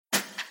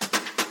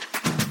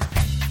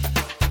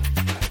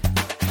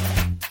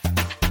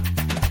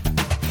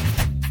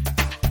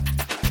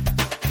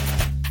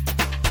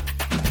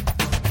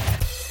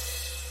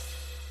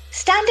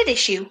and an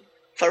issue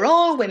for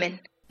all women.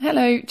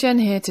 Hello, Jen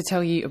here to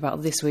tell you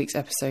about this week's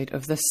episode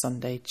of the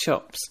Sunday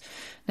Chops.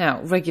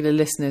 Now, regular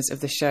listeners of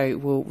the show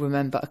will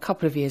remember a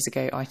couple of years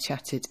ago I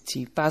chatted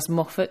to Baz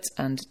Moffat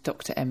and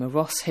Dr. Emma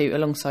Ross, who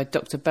alongside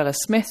Dr. Bella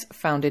Smith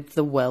founded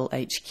the Well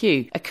HQ.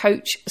 A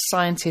coach,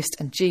 scientist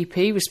and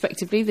GP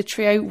respectively, the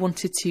trio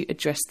wanted to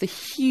address the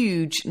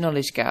huge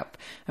knowledge gap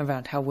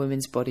around how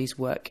women's bodies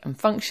work and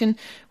function,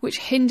 which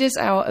hinders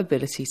our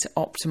ability to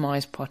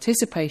optimise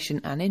participation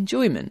and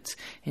enjoyment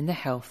in the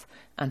health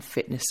and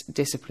fitness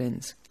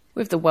disciplines.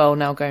 With the Well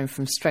now going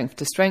from strength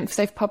to strength,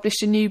 they've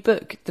published a new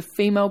book, The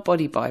Female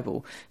Body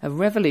Bible, a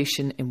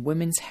revolution in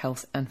women's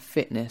health and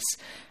fitness.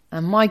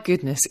 And my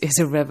goodness, is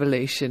a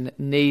revolution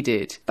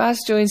needed.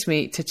 Baz joins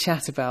me to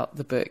chat about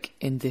the book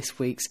in this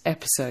week's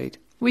episode.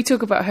 We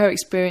talk about her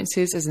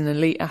experiences as an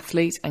elite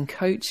athlete and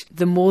coach,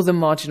 the more than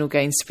marginal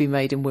gains to be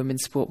made in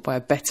women's sport by a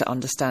better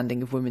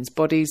understanding of women's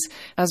bodies,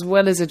 as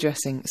well as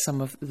addressing some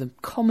of the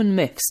common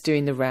myths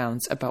doing the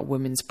rounds about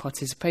women's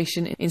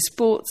participation in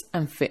sport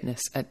and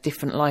fitness at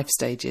different life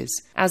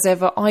stages. As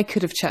ever, I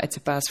could have chatted to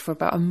Baz for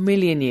about a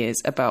million years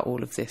about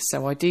all of this,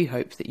 so I do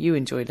hope that you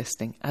enjoy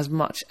listening as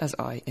much as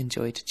I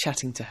enjoyed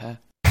chatting to her.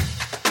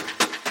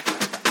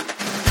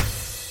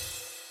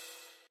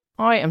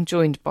 I am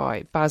joined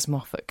by Baz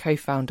Moffat,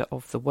 co-founder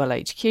of the Well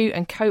HQ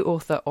and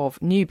co-author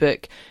of new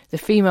book, The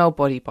Female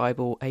Body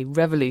Bible, a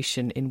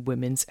revolution in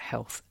women's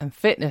health and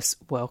fitness.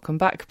 Welcome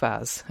back,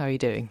 Baz. How are you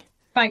doing?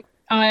 I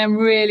am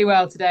really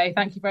well today.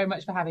 Thank you very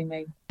much for having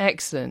me.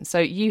 Excellent. So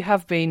you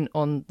have been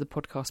on the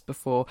podcast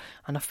before,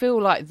 and I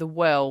feel like the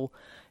Well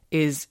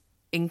is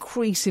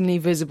increasingly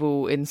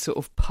visible in sort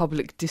of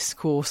public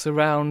discourse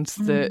around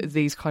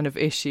these kind of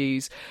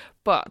issues.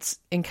 But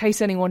in case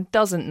anyone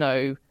doesn't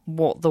know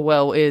what the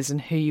Well is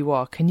and who you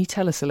are, can you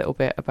tell us a little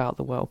bit about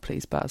the Well,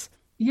 please, Baz?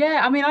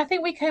 Yeah, I mean, I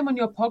think we came on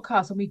your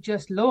podcast when we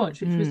just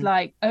launched, which was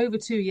like over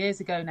 2 years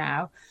ago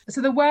now.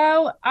 So the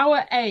Well,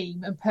 our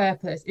aim and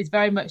purpose is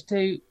very much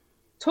to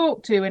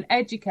talk to and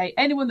educate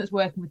anyone that's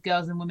working with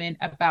girls and women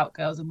about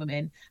girls and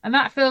women. And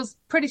that feels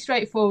pretty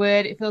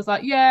straightforward. It feels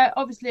like, yeah,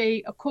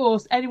 obviously, of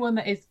course, anyone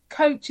that is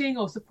coaching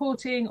or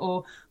supporting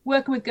or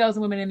working with girls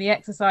and women in the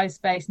exercise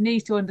space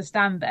needs to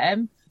understand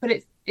them. But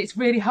it's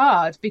really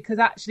hard because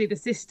actually the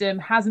system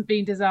hasn't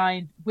been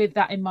designed with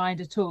that in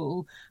mind at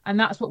all. And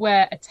that's what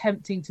we're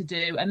attempting to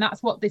do. And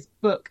that's what this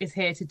book is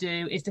here to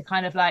do, is to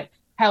kind of like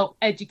help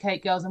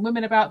educate girls and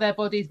women about their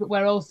bodies. But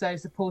we're also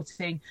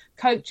supporting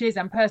coaches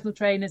and personal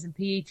trainers and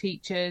PE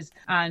teachers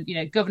and, you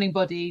know, governing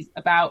bodies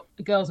about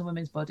girls and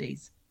women's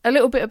bodies. A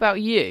little bit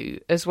about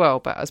you as well,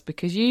 Baz,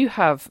 because you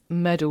have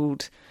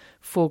medalled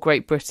for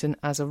Great Britain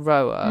as a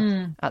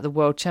rower at the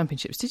World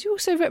Championships. Did you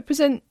also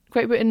represent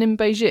Great Britain in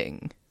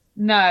Beijing?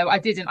 No, I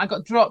didn't. I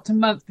got dropped a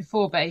month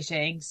before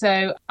Beijing.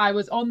 So I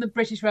was on the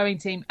British rowing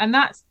team. And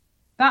that's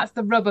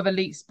the rub of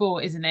elite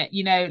sport, isn't it?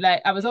 You know,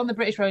 like I was on the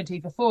British rowing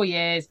team for 4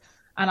 years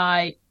and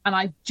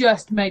I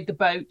just made the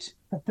boat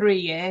for 3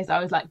 years. I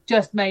was like,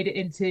 just made it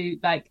into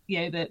like,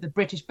 you know, the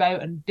British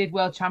boat and did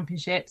World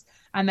Championships.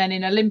 And then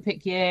in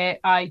Olympic year,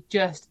 I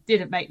just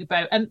didn't make the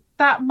boat. And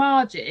that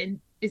margin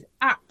is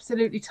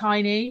absolutely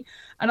tiny.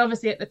 And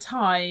obviously at the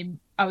time,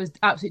 I was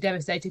absolutely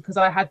devastated because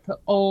I had put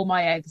all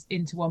my eggs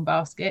into one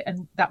basket,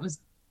 and I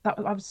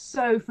was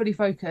so fully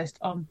focused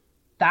on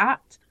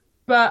that.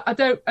 But I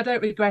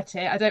don't regret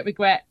it. I don't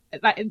regret,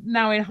 like,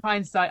 now in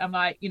hindsight, I'm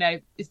like, you know,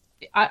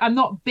 I'm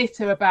not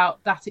bitter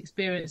about that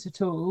experience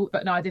at all.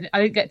 But no, I didn't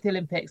get to the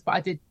Olympics, but I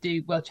did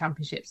do World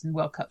Championships and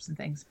World Cups and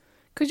things.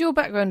 Because your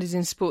background is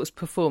in sports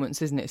performance,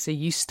 isn't it? So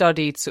you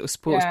studied sort of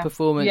sports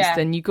performance,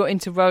 then you got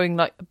into rowing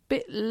like a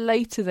bit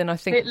later than I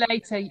think. A bit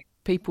later.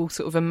 People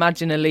sort of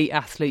imagine elite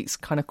athletes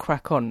kind of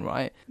crack on,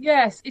 right?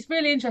 Yes, it's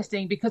really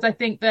interesting because I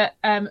think that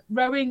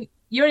rowing,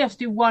 you only have to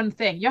do one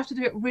thing. You have to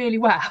do it really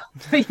well.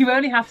 You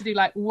only have to do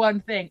like one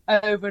thing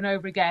over and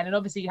over again. And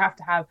obviously you have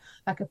to have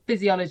like a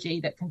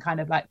physiology that can kind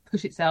of like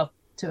push itself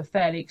to a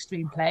fairly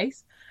extreme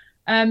place.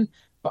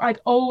 But I'd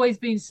always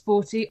been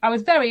sporty. I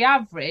was very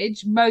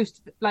average,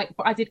 but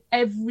I did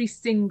every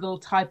single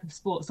type of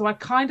sport. So I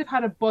kind of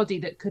had a body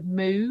that could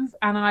move,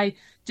 and I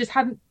just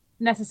hadn't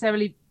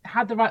necessarily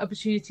had the right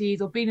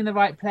opportunities or been in the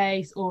right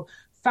place or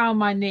found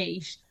my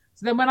niche.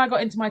 So then when I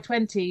got into my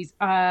 20s,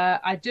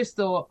 I just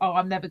thought,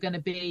 I'm never going to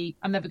be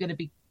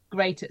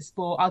great at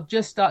sport. I'll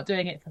just start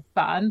doing it for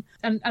fun,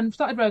 and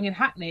started rowing in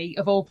Hackney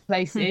of all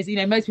places. You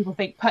know, most people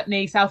think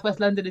Putney, southwest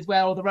London is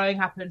where all the rowing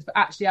happens, but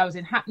actually I was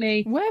in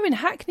Hackney. Where in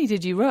Hackney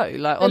did you row?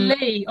 Like on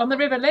the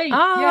River Lee.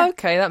 Ah, yeah.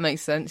 Okay, that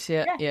makes sense.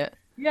 Yeah. Yeah,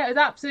 it was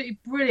absolutely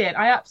brilliant.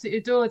 I absolutely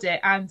adored it,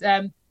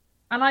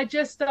 and I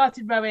just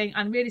started rowing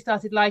and really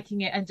started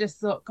liking it, and just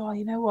thought, God,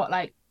 you know what,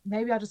 like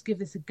maybe I'll just give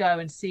this a go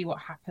and see what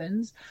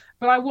happens.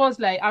 But I was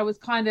late. I was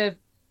kind of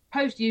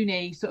post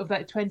uni, sort of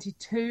like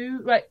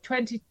 22. Right,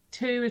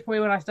 22 is probably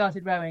when I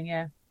started rowing.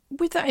 Yeah.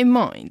 With that in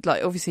mind,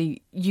 like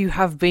obviously you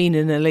have been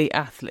an elite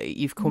athlete.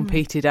 You've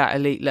competed at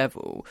elite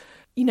level.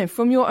 You know,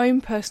 from your own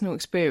personal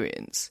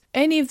experience,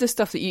 any of the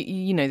stuff that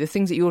you know, the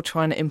things that you're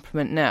trying to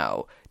implement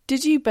now,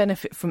 Did you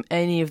benefit from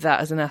any of that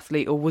as an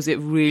athlete, or was it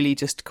really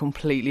just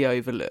completely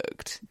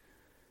overlooked?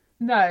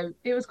 No,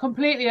 it was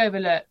completely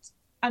overlooked.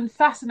 And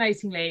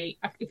fascinatingly,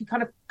 if you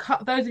kind of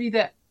cut those of you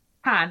that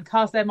can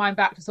cast their mind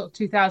back to sort of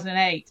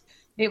 2008,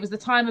 it was the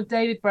time of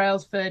David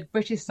Brailsford,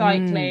 British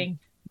cycling,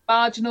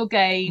 marginal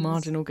gains.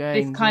 Marginal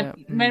gains.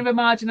 Remember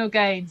marginal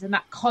gains and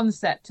that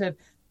concept of,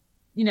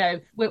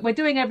 we're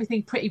doing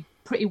everything pretty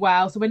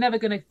well, so we're never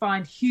going to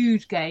find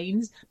huge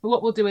gains, but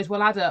what we'll do is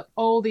we'll add up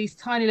all these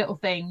tiny little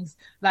things,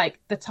 like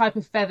the type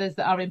of feathers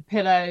that are in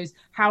pillows,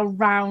 how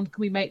round can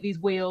we make these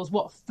wheels,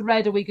 what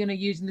thread are we going to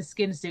use in the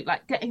skin suit,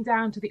 like getting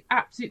down to the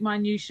absolute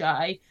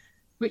minutiae,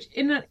 which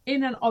in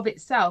and of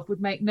itself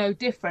would make no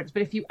difference,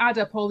 but if you add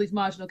up all these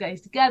marginal gains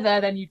together,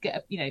 then you'd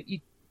get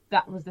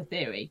that was the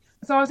theory.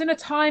 So I was in a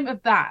time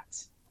of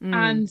that,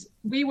 and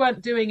we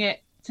weren't doing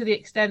it to the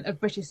extent of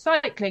British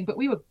cycling, but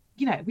we were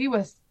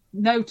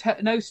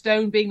no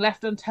stone being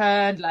left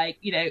unturned,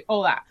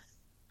 all that.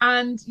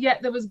 And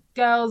yet there was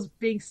girls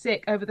being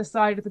sick over the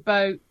side of the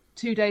boat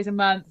 2 days a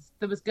month.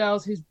 There was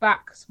girls whose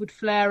backs would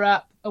flare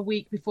up a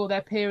week before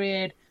their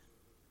period.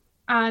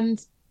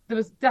 And there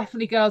was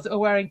definitely girls that were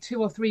wearing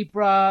 2 or 3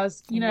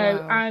 bras,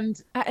 Wow.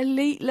 And at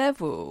elite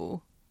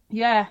level.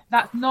 Yeah,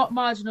 that's not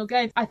marginal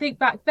gains. I think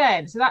back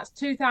then, so that's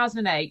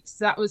 2008.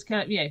 So that was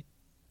kind of,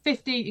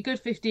 a good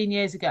 15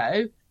 years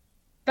ago.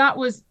 That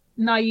was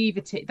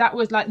naivety. That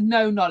was like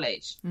no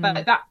knowledge.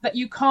 But that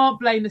you can't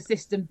blame the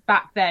system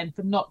back then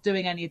for not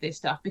doing any of this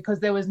stuff, because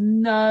there was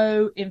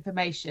no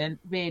information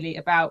really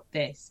about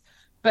this.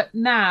 But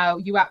now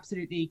you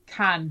absolutely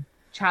can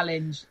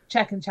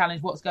check and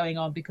challenge what's going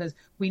on, because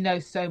we know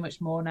so much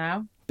more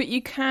now. But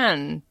you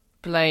can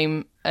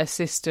blame a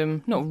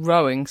system, not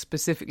rowing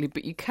specifically,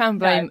 but you can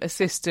blame a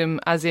system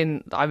as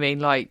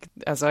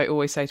I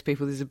always say to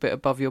people, this is a bit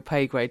above your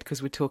pay grade,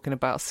 because we're talking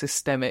about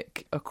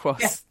systemic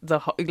across the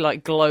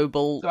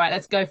global. Right,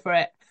 let's go for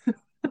it.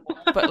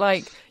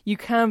 But you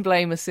can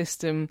blame a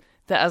system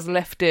that has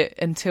left it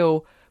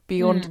until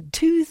beyond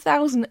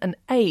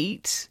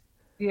 2008.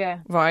 Yeah.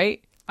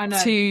 Right? I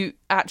know. To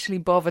actually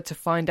bother to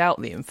find out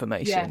the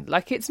information.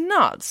 Yeah. It's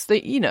nuts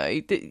that,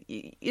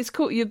 it's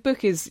called, your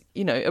book is,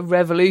 a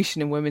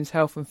revolution in women's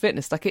health and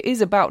fitness. It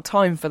is about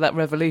time for that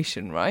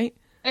revolution, right?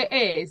 It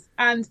is.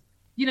 And,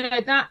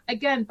 that,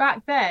 again,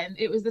 back then,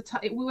 it was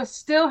we were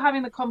still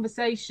having the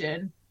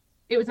conversation.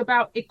 It was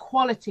about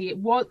equality.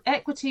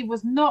 Equity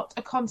was not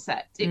a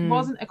concept. It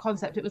wasn't a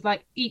concept. It was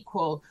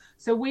equal.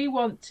 So we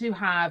want to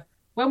have,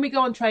 when we go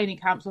on training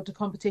camps or to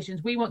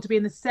competitions, we want to be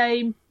in the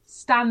same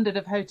standard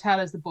of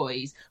hotel as the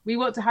boys. We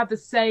want to have the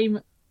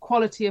same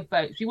quality of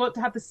boats. We want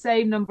to have the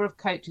same number of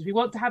coaches. We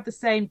want to have the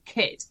same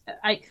kit.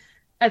 We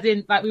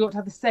want to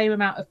have the same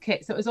amount of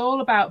kit. So it was all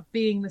about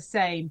being the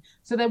same.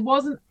 So there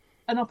wasn't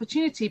an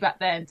opportunity back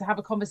then to have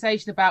a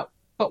conversation about,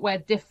 but we're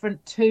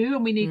different too,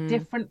 and we need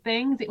different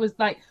things. It was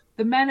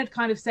the men had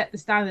kind of set the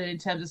standard in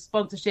terms of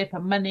sponsorship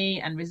and money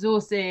and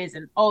resources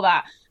and all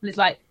that. And it's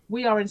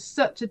we are in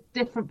such a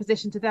different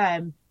position to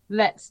them.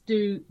 Let's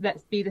be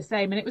the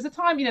same. And it was a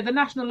time, the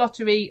National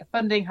Lottery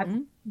funding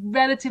had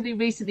relatively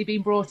recently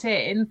been brought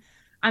in,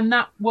 and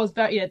that was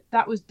there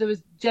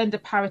was gender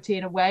parity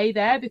in a way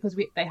there, because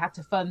they had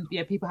to fund,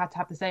 people had to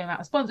have the same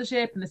amount of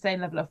sponsorship and the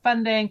same level of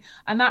funding,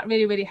 and that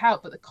really, really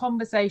helped. But the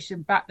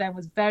conversation back then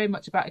was very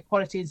much about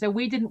equality, and so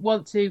we didn't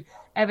want to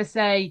ever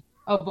say,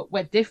 oh, but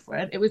we're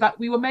different. It was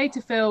we were made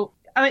to feel,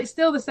 and it's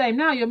still the same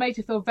now, you're made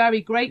to feel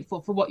very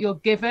grateful for what you're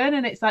given.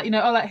 And it's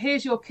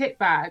here's your kit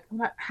bag.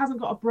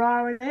 Hasn't got a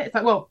bra in it. It's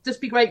well, just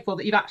be grateful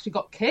that you've actually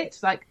got kit.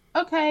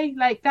 Okay,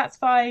 that's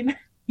fine.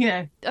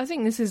 I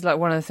think this is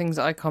one of the things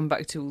that I come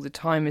back to all the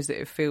time, is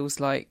that it feels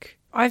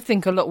I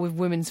think a lot with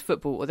women's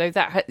football, although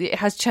it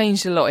has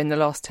changed a lot in the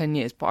last 10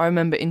 years. But I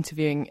remember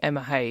interviewing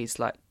Emma Hayes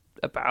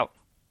about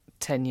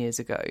 10 years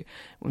ago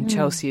when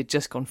Chelsea had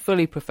just gone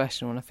fully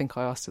professional, and I think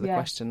I asked her the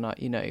question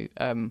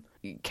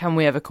can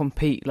we ever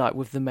compete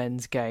with the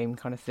men's game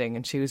kind of thing,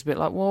 and she was a bit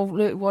well,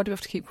 look, why do we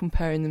have to keep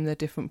comparing them? They're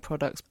different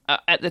products.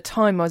 At the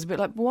time I was a bit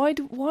why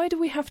do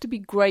we have to be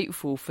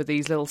grateful for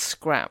these little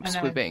scraps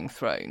we're being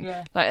thrown?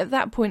 At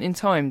that point in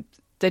time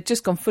they'd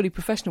just gone fully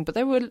professional, but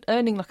they were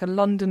earning a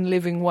London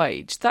living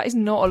wage. That is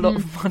not a lot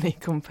of money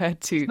compared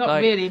to... It's not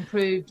really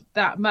improved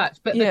that much.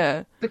 But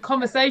the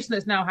conversation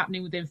that's now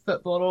happening within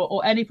football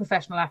or any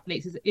professional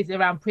athletes is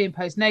around pre and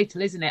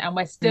postnatal, isn't it? And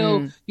we're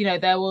still,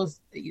 there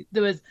was,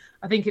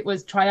 I think it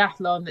was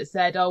Triathlon that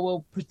said, oh,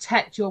 we'll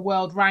protect your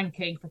world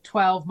ranking for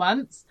 12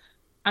 months.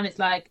 And it's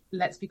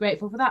let's be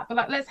grateful for that.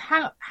 But let's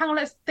hang on,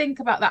 let's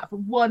think about that for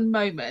one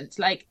moment.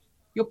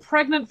 You're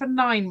pregnant for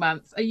 9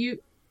 months. Are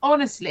you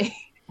honestly...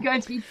 going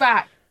to be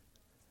back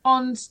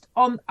on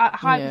at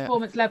high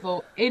performance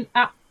level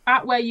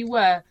at where you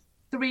were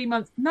 3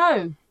 months?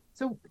 No.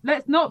 So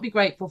let's not be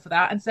grateful for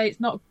that and say it's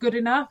not good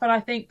enough. And I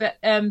think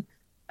that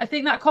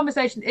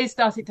conversation is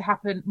starting to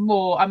happen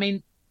more. I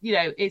mean,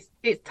 it's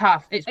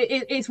tough.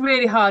 It's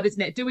really hard,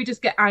 isn't it? Do we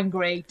just get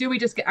angry?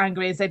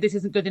 And say this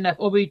isn't good enough,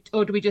 or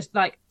do we just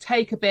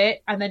take a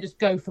bit and then just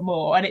go for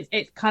more? And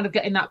it's kind of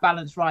getting that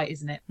balance right,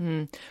 isn't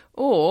it?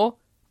 Or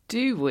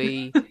Do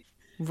we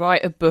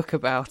write a book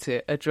about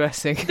it,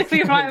 addressing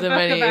We write a the book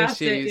many about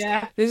issues? it,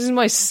 yeah. This is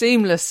my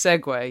seamless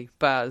segue,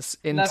 Baz,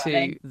 into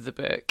Lovely. the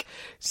book.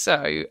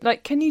 So,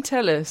 can you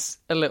tell us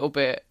a little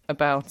bit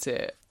about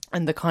it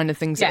and the kind of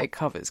things that it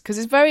covers? Because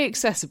it's very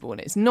accessible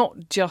and it's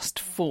not just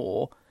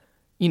for,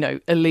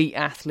 elite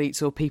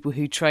athletes or people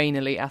who train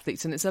elite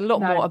athletes. And it's a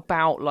lot more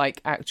about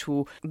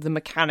the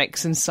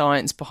mechanics and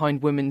science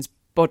behind women's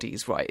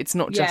bodies, right? It's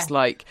not just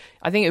I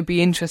think it would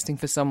be interesting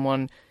for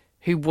someone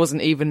who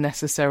wasn't even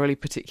necessarily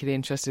particularly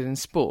interested in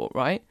sport,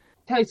 right?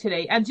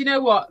 Totally. And do you know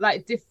what?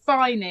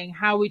 Defining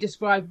how we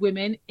describe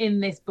women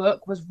in this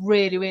book was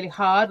really, really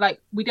hard.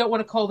 We don't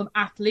want to call them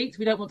athletes.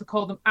 We don't want to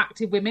call them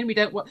active women. We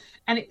don't want,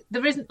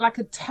 there isn't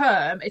a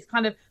term. It's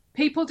kind of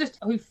people just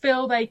who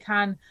feel they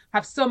can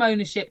have some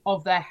ownership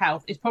of their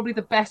health is probably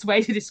the best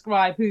way to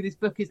describe who this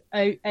book is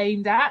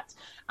aimed at.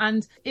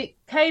 And it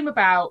came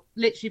about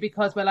literally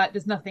because we're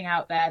there's nothing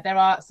out there. There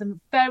are some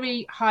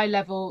very high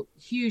level,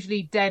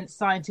 hugely dense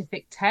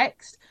scientific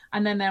text.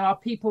 And then there are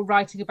people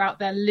writing about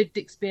their lived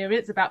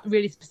experience about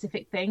really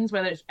specific things,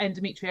 whether it's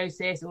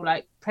endometriosis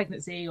or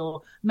pregnancy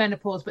or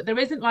menopause. But there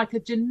isn't a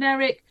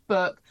generic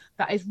book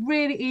that is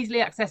really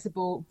easily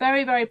accessible,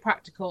 very, very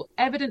practical,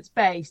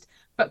 evidence-based,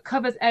 but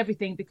covers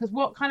everything. Because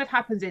what kind of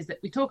happens is that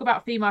we talk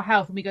about female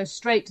health and we go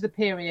straight to the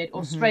period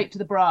or straight to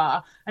the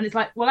bra. And it's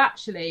well,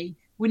 actually,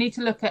 we need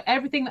to look at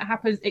everything that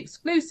happens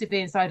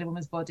exclusively inside a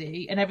woman's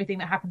body and everything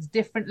that happens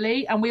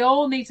differently. And we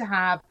all need to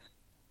have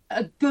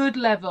a good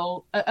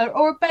level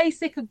or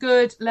a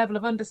good level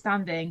of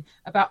understanding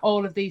about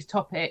all of these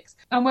topics.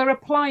 And we're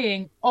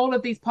applying all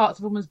of these parts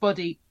of a woman's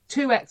body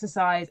to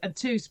exercise and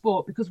to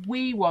sport because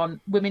we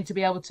want women to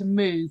be able to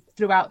move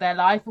throughout their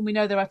life. And we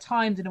know there are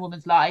times in a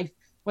woman's life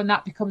when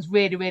that becomes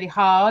really, really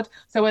hard.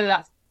 So whether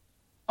that's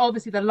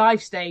obviously the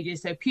life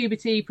stages, so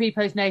puberty,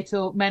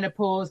 pre-postnatal,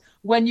 menopause,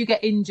 when you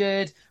get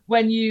injured,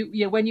 when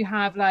you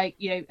have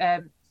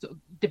sort of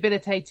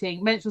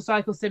debilitating menstrual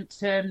cycle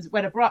symptoms,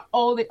 when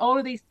all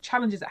of these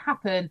challenges that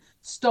happen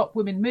stop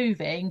women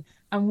moving,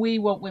 and we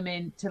want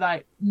women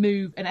to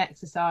move and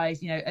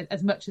exercise,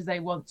 as much as they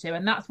want to.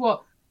 And that's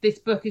what this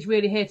book is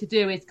really here to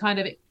do, is kind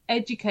of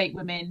educate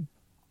women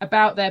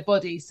about their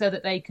bodies so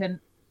that they can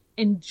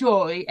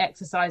enjoy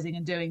exercising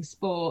and doing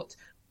sport.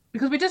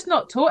 Because we're just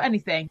not taught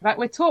anything.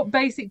 We're taught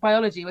basic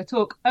biology. We're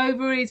taught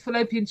ovaries,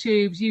 fallopian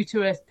tubes,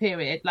 uterus,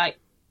 period,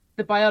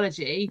 the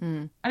biology.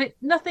 And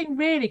nothing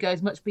really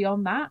goes much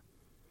beyond that.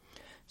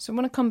 So I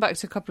want to come back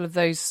to a couple of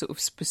those sort of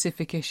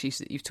specific issues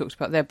that you've talked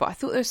about there. But I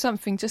thought there was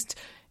something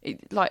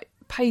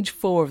page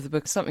 4 of the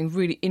book, something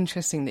really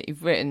interesting that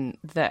you've written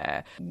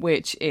there,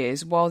 which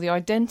is, while the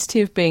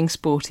identity of being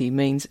sporty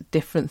means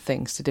different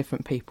things to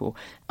different people,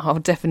 our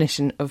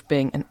definition of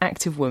being an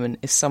active woman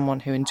is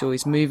someone who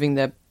enjoys moving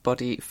their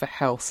body for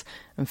health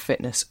and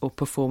fitness or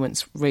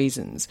performance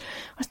reasons.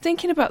 I was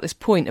thinking about this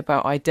point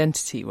about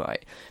identity,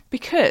 right?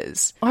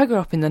 Because I grew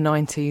up in the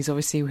 90s,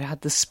 obviously we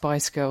had the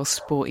Spice Girls,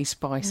 Sporty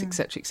Spice,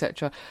 etc.,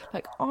 etc.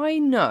 I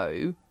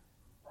know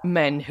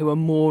men who are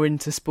more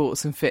into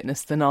sports and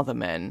fitness than other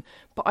men,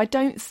 but I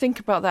don't think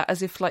about that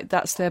as if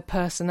that's their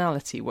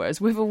personality,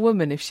 whereas with a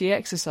woman, if she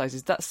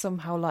exercises, that's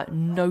somehow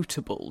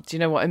notable. Do you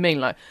know what I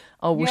mean?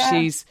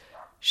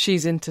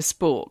 She's into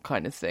sport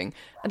kind of thing,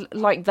 and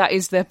that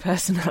is their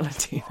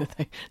personality,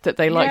 that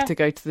they like to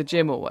go to the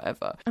gym or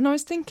whatever. And I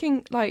was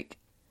thinking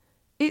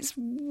it's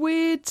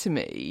weird to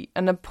me,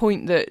 and a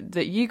point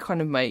that you kind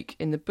of make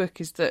in the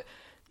book is that,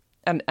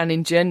 and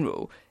in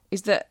general,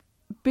 is that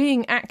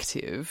being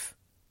active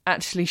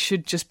actually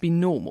should just be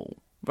normal,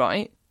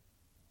 right?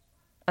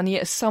 And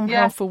yet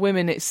somehow for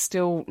women it's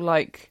still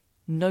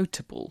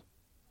notable.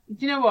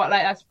 Do you know what?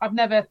 I've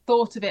never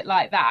thought of it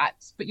like that,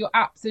 but you're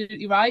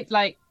absolutely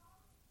right.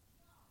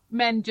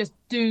 Men just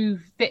do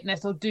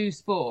fitness or do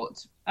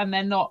sport, and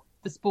they're not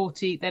the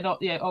sporty. They're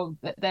not,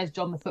 there's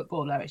John the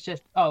footballer. It's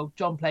just,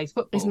 John plays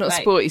football. He's not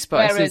Sporty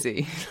Spice, is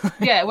he?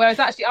 Whereas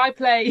actually I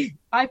play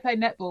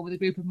netball with a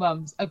group of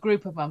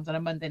mums on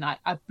a Monday night.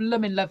 I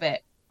blooming love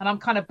it. And I'm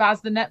kind of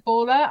Baz the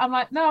netballer. I'm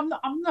no,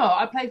 I'm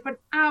not. I play for an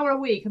hour a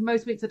week, and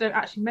most weeks I don't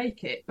actually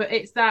make it. But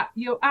it's that,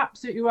 you're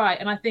absolutely right.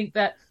 And I think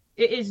that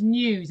it is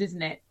news,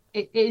 isn't it?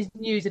 It is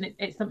news, and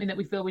it's something that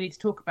we feel we need to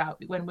talk about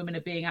when women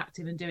are being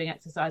active and doing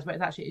exercise, but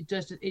it's actually,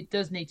 it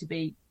does need to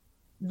be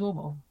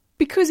normal.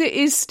 Because it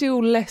is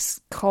still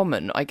less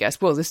common, I guess.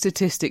 Well, the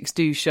statistics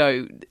do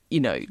show,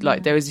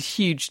 there is a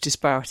huge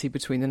disparity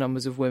between the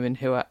numbers of women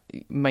who are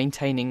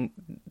maintaining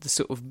the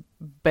sort of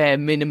bare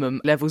minimum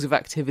levels of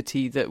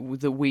activity that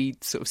we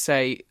sort of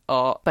say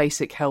are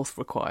basic health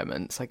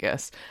requirements, I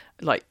guess.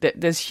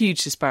 There's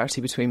huge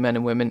disparity between men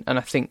and women, and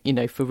I think,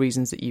 for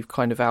reasons that you've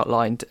kind of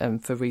outlined,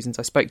 and for reasons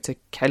I spoke to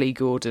Kelly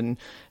Gordon,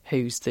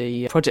 who's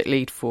the project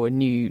lead for a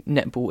new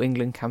Netball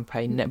England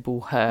campaign,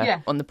 Netball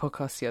Her, on the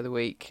podcast the other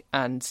week,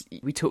 and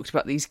we talked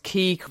about these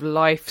key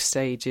life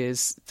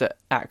stages that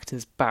act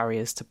as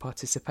barriers to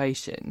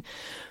participation.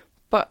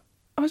 But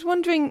I was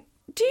wondering,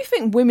 do you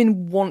think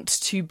women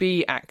want to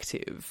be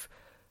active?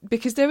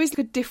 because there is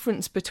a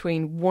difference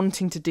between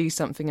wanting to do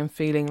something and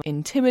feeling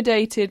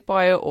intimidated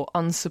by it or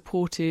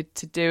unsupported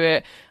to do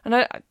it. And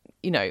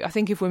I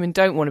think if women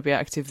don't want to be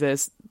active,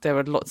 there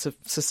are lots of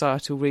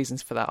societal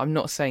reasons for that. I'm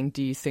not saying,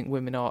 do you think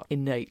women are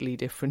innately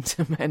different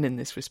to men in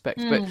this respect?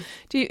 But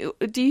do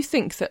you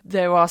think that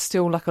there are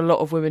still like a lot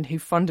of women who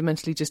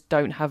fundamentally just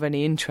don't have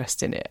any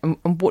interest in it?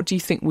 And what do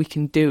you think we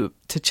can do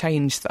to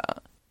change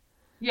that?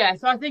 Yeah,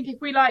 so I think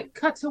if we like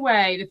cut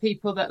away the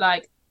people that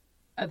like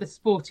are the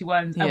sporty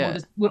ones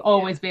and will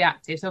always be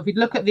active. So if we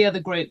look at the other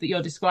group that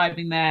you're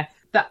describing there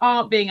that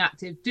aren't being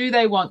active, do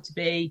they want to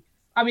be?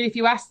 I mean, if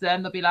you ask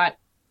them, they'll be like,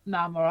 no,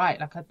 I'm all right.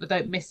 Like I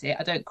don't miss it.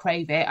 I don't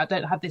crave it. I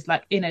don't have this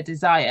like inner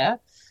desire.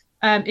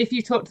 If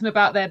you talk to them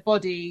about their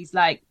bodies,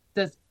 like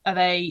are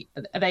they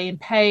in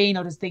pain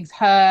or does things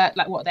hurt?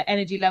 Like what are their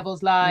energy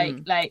levels like?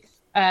 Like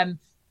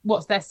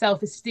what's their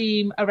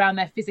self-esteem around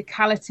their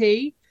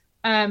physicality?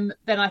 Then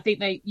I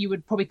think you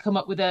would probably come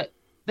up with that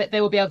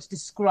they will be able to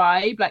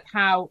describe like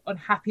how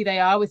unhappy they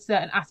are with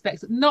certain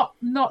aspects, not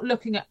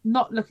looking at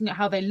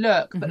how they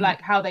look, but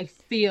like how they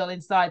feel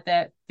inside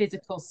their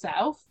physical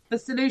self. The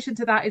solution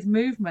to that is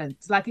movement.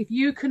 Like if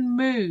you can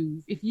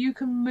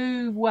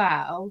move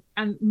well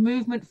and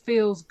movement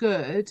feels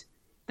good,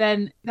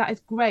 then that is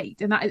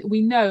great. And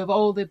we know of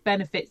all the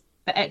benefits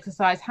that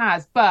exercise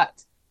has.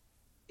 But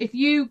if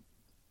you're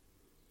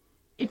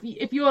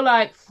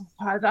like,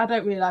 I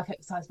don't really like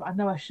exercise, but I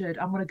know I should,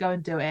 I'm going to go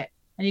and do it.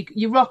 And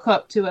you rock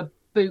up to a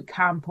boot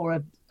camp or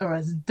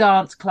a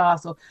dance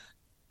class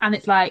and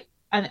it's like,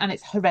 and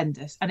it's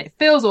horrendous and it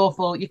feels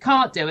awful. You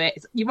can't do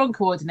it. You're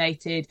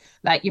uncoordinated.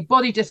 Like your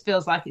body just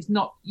feels like it's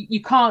not,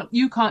 you can't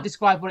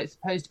describe what it's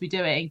supposed to be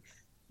doing.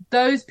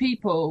 Those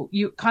people,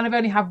 you kind of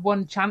only have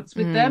one chance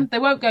with them. They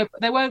won't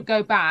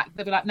go back.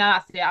 They'll be like, no,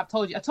 that's it. I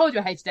told you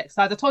I hated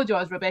exercise. I told you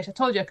I was rubbish. I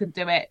told you I couldn't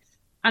do it.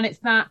 And it's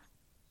that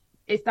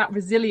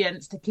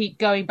resilience to keep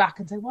going back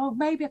and say, well,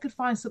 maybe I could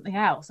find something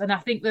else. And I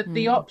think that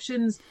the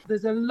options,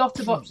 there's a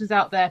lot of options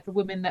out there for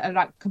women that are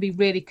like can be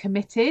really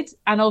committed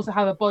and also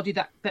have a body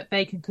that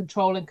they can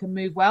control and can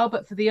move well.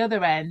 But for the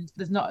other end,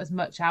 there's not as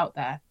much out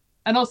there.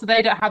 And also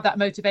they don't have that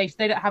motivation.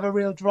 They don't have a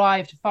real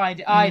drive to find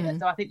it either.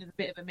 So I think there's a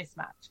bit of a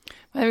mismatch.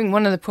 I think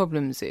one of the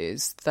problems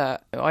is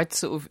that I'd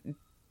sort of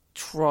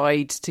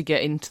tried to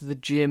get into the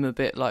gym a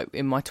bit like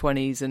in my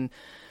 20s and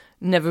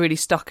never really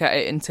stuck at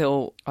it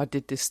until I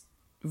did this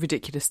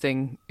ridiculous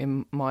thing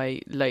in my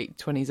late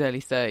 20s,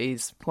 early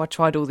 30s. I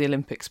tried all the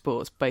Olympic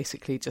sports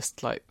basically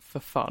just like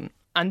for fun.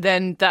 And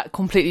then that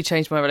completely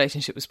changed my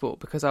relationship with sport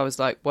because I was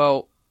like,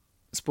 well,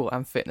 sport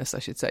and fitness, I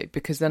should say,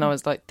 because then I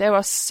was like, there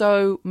are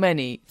so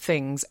many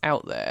things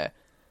out there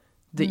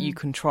that you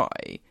can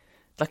try.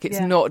 Like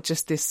it's not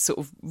just this sort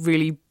of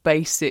really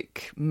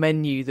basic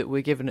menu that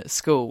we're given at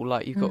school.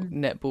 Like you've got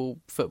netball,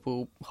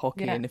 football,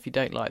 hockey, and if you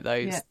don't like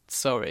those,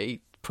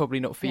 sorry,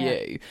 probably not for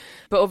you.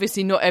 But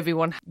obviously not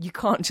everyone, you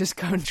can't just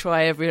go and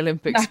try every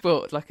Olympic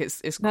sport. Like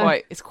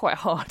it's quite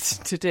hard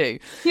to do.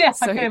 Yes,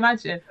 so, I can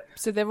imagine.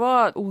 So there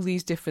are all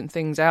these different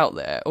things out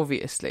there,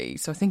 obviously.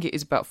 So I think it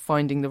is about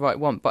finding the right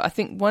one. But I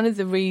think one of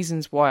the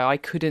reasons why I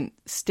couldn't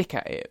stick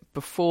at it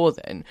before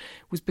then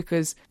was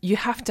because you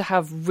have to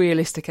have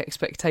realistic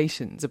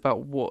expectations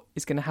about what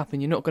is going to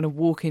happen. You're not going to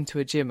walk into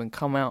a gym and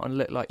come out and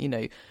look like,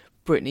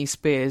 Britney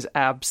Spears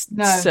abs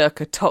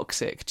circa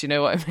Toxic. Do you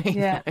know what I mean?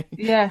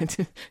 Yeah.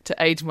 To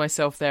age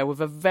myself there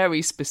with a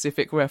very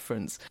specific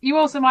reference. You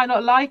also might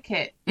not like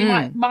it. You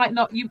might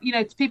not.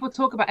 People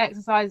talk about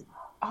exercise.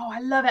 Oh, I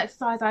love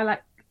exercise. I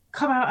like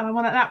come out and I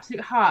want an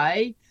absolute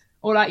high,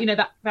 or like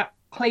that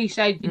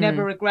cliche. You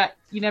never regret.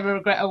 You never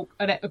regret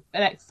an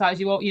exercise.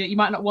 You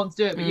might not want to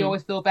do it, but you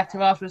always feel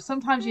better afterwards.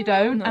 Sometimes you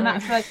don't, and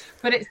that's like.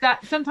 But it's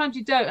that sometimes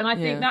you don't, and I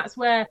think that's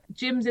where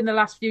gyms in the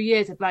last few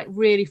years have like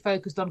really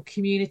focused on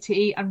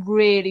community and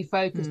really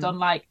focused on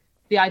like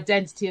the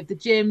identity of the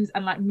gyms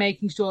and like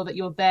making sure that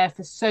you're there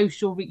for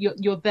social.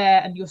 You're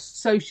there and you're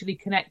socially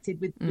connected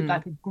with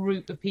like a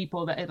group of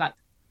people that are like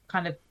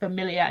kind of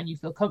familiar and you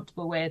feel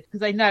comfortable with, because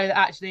they know that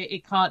actually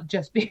it can't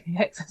just be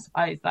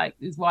exercise. Like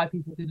is why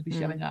people are going to be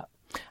showing up.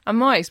 And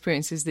my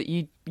experience is that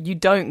you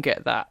don't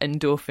get that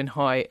endorphin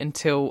high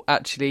until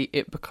actually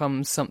it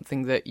becomes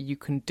something that you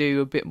can do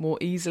a bit more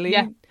easily.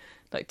 Yeah.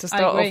 Like to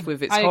start off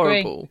with, it's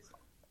horrible.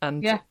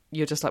 And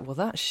you're just like, well,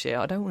 that's shit.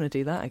 I don't want to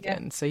do that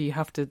again. So you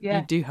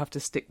do have to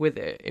stick with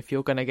it if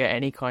you're going to get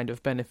any kind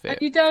of benefit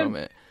from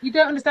it. You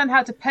don't understand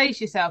how to pace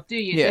yourself, do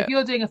you? Yeah. So if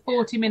you're doing a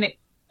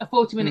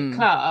 40-minute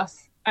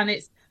class and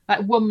it's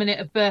like 1 minute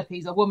of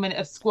burpees or 1 minute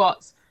of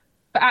squats,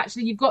 but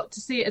actually you've got to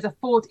see it as a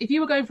 40. If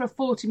you were going for a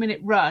 40-minute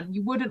run,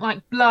 you wouldn't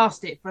like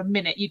blast it for a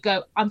minute. You'd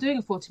go, I'm doing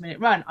a 40-minute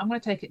run. I'm going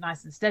to take it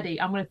nice and steady.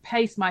 I'm going to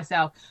pace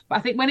myself. But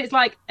I think when it's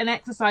like an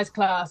exercise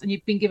class and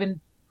you've been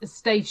given a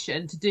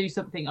station to do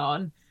something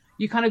on,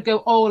 you kind of go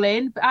all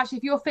in. But actually,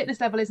 if your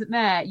fitness level isn't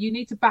there, you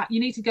need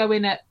to go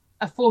in at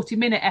a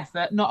 40-minute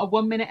effort, not a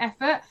 1 minute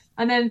effort.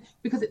 And then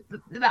because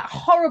that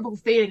horrible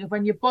feeling of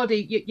when your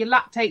body, your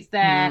lactate's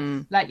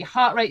there, like your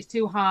heart rate's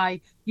too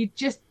high, you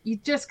just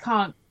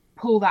can't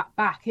pull that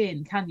back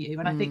in, can you?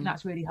 And I think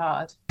that's really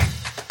hard.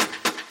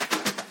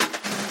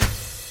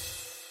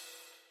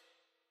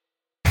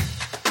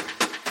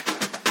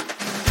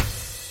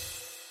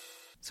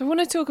 So I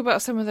want to talk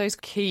about some of those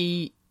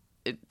key,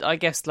 I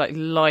guess, like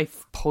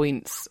life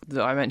points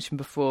that I mentioned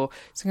before.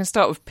 So I'm going to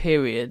start with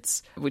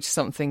periods, which is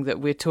something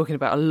that we're talking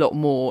about a lot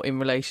more in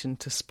relation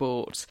to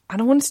sport.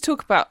 And I wanted to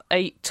talk about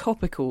a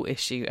topical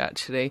issue,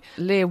 actually.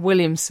 Leah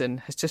Williamson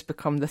has just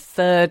become the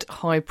third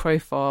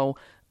high-profile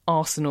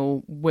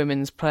Arsenal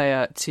women's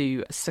player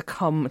to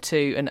succumb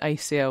to an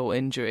ACL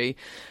injury,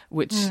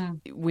 which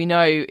we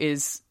know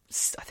is,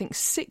 I think,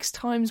 6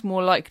 times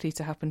more likely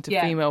to happen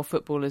to female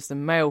footballers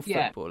than male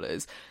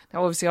footballers.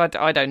 Now, obviously,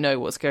 I don't know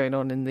what's going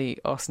on in the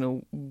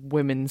Arsenal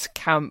women's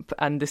camp,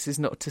 and this is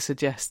not to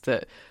suggest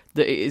that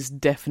it is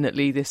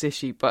definitely this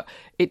issue, but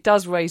it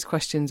does raise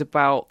questions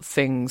about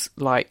things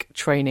like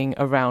training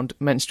around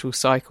menstrual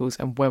cycles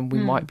and when we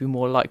might be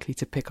more likely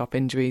to pick up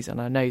injuries.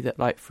 And I know that,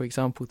 like, for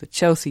example, the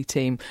Chelsea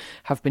team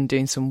have been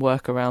doing some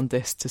work around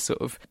this to sort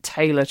of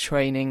tailor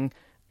training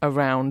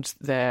around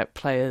their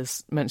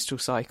players' menstrual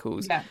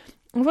cycles. I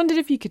wondered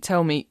if you could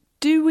tell me,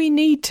 do we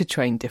need to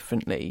train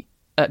differently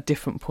at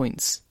different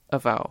points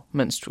of our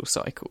menstrual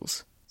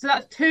cycles? So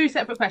that's 2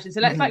 separate questions.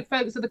 So let's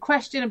focus on the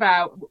question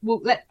about,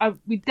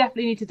 we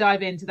definitely need to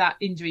dive into that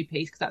injury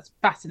piece because that's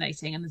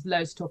fascinating and there's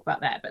loads to talk about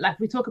there. But like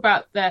we talk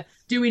about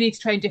do we need to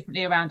train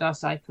differently around our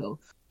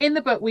cycle? In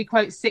the book, we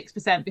quote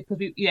 6% because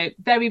we,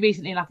 very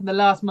recently, like in the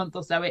last month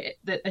or so,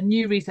 a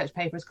new research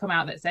paper has come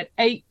out that said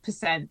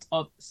 8%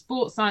 of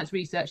sports science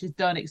research is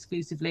done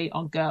exclusively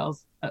on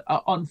girls,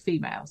 on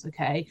females.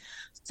 Okay,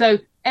 so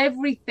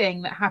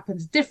everything that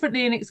happens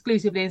differently and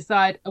exclusively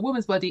inside a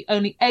woman's body,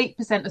 only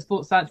 8% of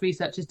sports science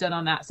research is done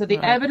on that. So the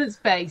evidence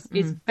base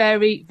is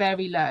very,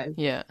 very low.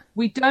 Yeah,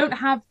 we don't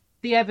have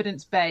the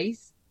evidence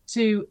base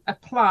to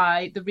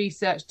apply the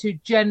research to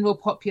general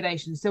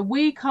population. So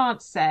we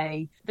can't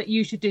say that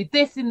you should do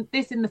this in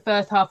the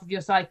first half of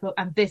your cycle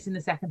and this in the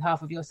second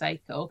half of your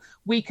cycle.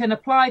 We can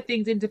apply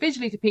things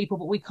individually to people,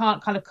 but we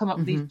can't kind of come up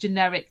with these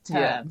generic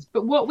terms.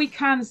 But what we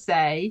can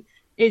say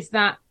is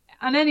that,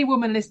 and any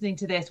woman listening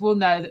to this will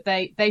know that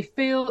they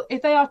feel,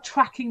 if they are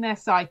tracking their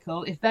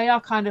cycle, if they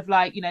are kind of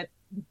like,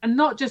 and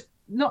not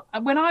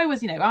when I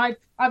was,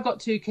 I've got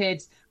 2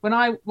 kids. When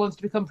I wanted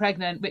to become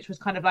pregnant, which was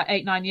kind of like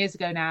 8-9 years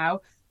ago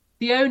now,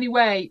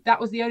 that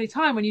was the only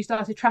time when you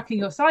started tracking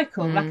your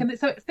cycle. And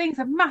so things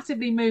have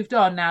massively moved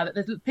on now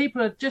that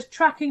people are just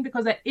tracking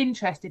because they're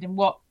interested in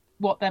what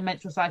their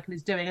menstrual cycle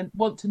is doing and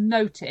want to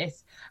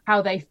notice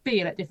how they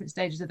feel at different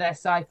stages of their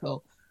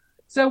cycle.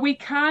 So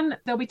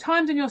there'll be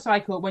times in your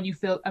cycle when you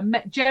feel,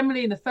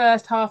 generally in the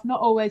first half, not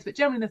always, but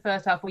generally in the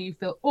first half, where you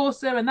feel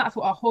awesome. And that's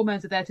what our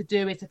hormones are there to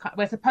do.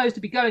 We're supposed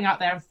to be going out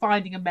there and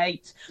finding a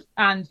mate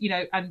and,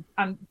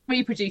 and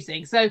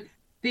reproducing. So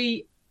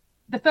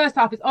the first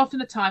half is often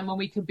a time when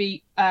we can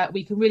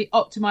really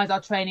optimize our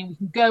training. We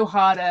can go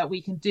harder.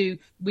 We can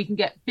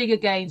get bigger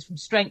gains from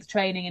strength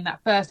training in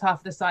that first half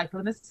of the cycle.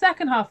 And the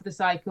second half of the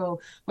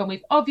cycle, when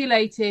we've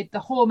ovulated, the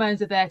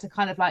hormones are there to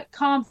kind of like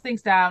calm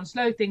things down,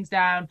 slow things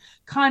down,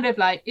 kind of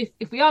like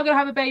if we are going to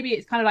have a baby,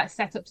 it's kind of like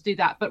set up to do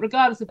that. But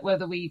regardless of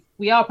whether we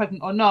are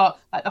pregnant or not,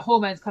 like the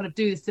hormones kind of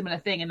do the similar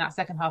thing in that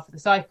second half of the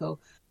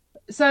cycle.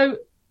 So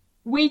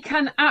we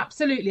can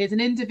absolutely, as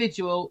an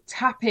individual,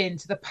 tap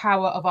into the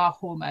power of our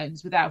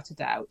hormones without a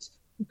doubt.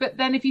 But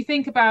then if you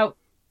think about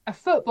a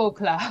football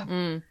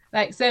club,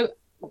 like, so,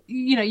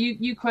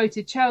 you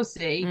quoted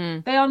Chelsea,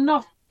 they are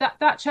not,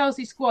 that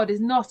Chelsea squad is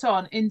not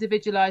on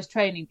individualized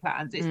training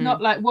plans. It's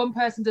not like one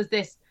person does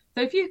this.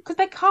 So because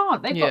they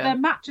can't, they've got their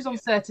matches on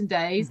certain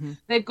days,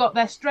 they've got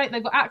their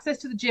they've got access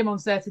to the gym on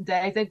certain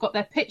days, they've got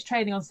their pitch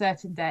training on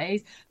certain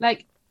days.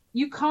 Like,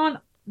 you can't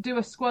do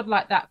a squad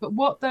like that. But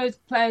what those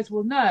players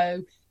will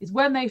know is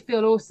when they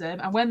feel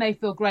awesome and when they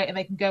feel great and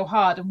they can go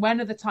hard, and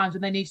when are the times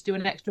when they need to do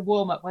an extra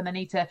warm-up, when they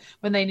need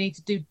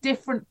to do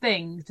different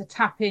things to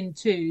tap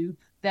into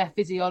their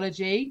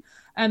physiology.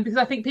 Because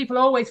I think people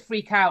always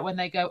freak out when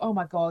they go, oh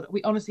my God, are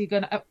we honestly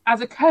going to, as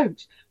a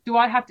coach, do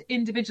I have to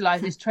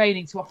individualize this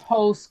training to a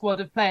whole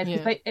squad of players?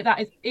 Because that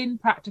is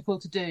impractical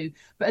to do.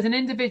 But as an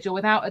individual,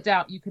 without a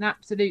doubt, you can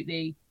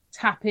absolutely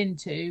tap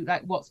into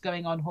like what's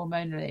going on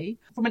hormonally.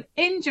 From an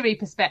injury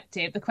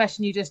perspective, the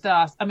question you just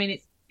asked, I mean,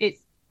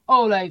 it's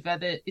all over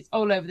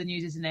the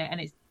news, isn't it? And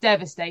it's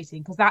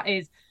devastating because that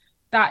is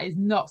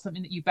not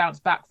something that you bounce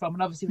back from.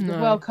 And obviously with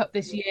the World Cup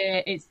this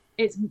year, it's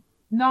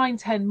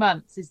 9-10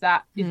 months is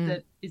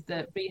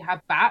the rehab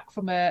back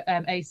from a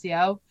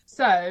ACL.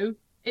 So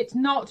it's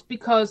not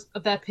because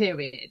of their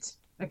period.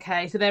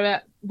 Okay, so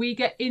we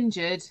get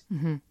injured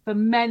for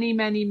many,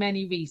 many,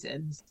 many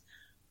reasons.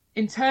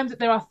 In terms that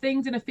there are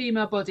things in a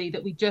female body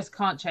that we just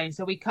can't change.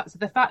 So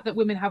the fact that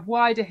women have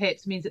wider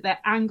hips means that their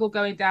angle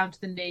going down to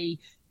the knee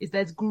is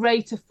there's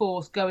greater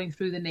force going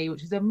through the knee,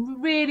 which is a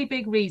really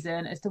big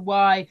reason as to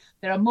why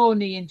there are more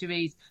knee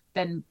injuries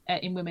than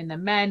in women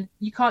than men.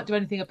 You can't do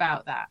anything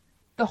about that.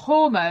 The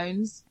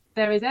hormones,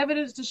 there is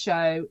evidence to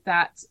show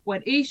that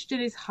when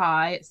estrogen is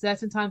high at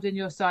certain times in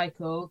your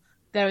cycle,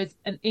 there is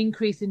an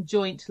increase in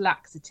joint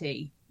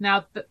laxity.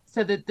 Now,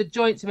 so the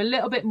joints are a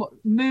little bit more,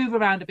 move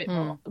around a bit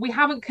more. We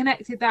haven't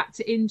connected that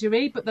to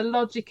injury, but the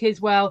logic is,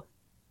 well,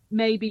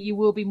 maybe you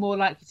will be more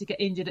likely to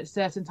get injured at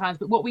certain times.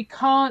 But what we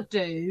can't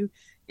do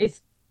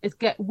is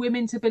get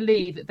women to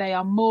believe that they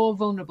are more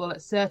vulnerable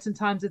at certain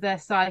times of their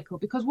cycle.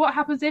 Because what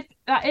happens if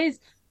that is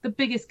the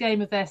biggest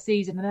game of their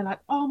season and they're like,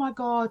 oh my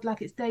God,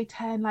 like it's day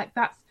 10, like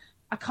that's,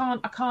 I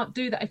can't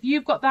do that. If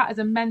you've got that as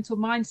a mental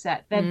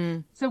mindset,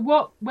 then so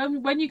what,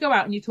 when you go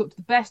out and you talk to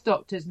the best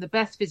doctors and the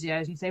best physios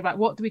and you say, right,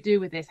 what do we do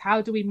with this?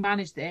 How do we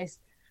manage this?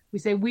 We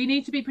say we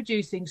need to be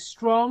producing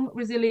strong,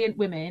 resilient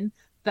women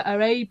that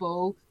are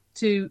able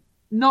to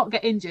not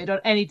get injured on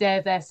any day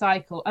of their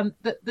cycle. And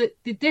the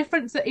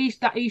difference that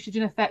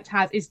estrogen effect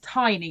has is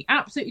tiny,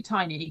 absolutely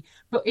tiny.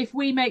 But if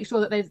we make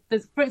sure that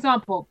there's, for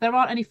example, there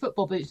aren't any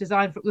football boots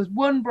designed for, there's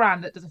one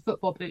brand that does a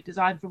football boot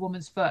designed for a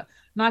woman's foot.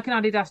 Nike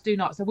and Adidas do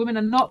not. So women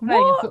are not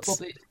playing in football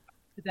boots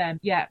for them.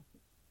 Yeah.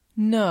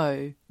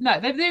 No,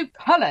 they do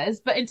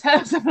colours, but in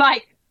terms of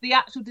like the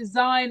actual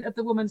design of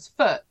the woman's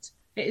foot,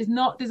 it is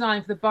not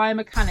designed for the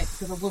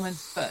biomechanics of a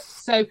woman's foot.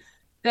 So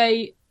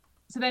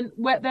then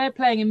they're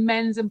playing in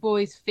men's and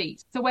boys'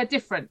 feet. So we're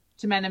different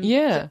to men and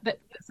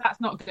that's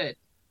not good.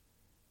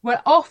 We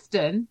are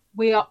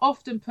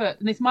often put,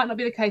 and this might not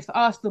be the case for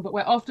Arsenal, but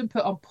we're often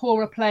put on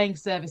poorer playing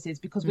services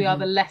because we are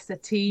the lesser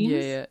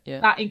teams.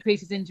 Yeah. That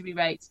increases injury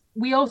rates.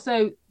 We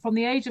also, from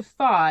the age of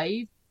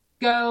 5,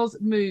 girls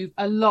move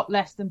a lot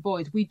less than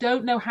boys. We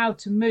don't know how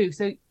to move.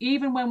 So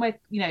even when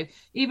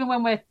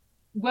we're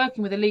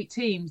working with elite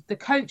teams, the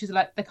coaches are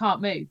like, they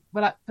can't move. We're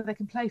like, but they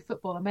can play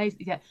football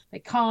amazingly. Yeah, they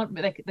can't,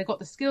 but they've got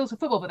the skills for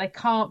football, but they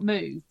can't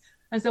move.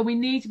 And so we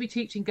need to be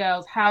teaching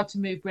girls how to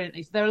move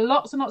brilliantly. So there are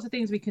lots and lots of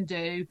things we can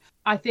do.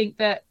 I think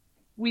that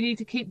we need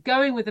to keep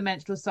going with the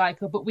menstrual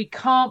cycle, but we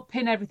can't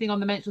pin everything on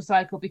the menstrual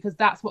cycle because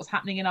that's what's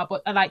happening in our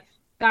body. Like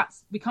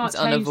we can't change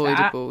that. It's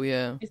unavoidable,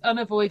 yeah. It's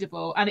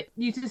unavoidable. And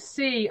you just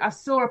see, I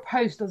saw a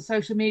post on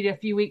social media a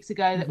few weeks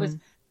ago that was,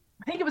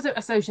 I think it was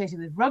associated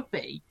with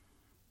rugby.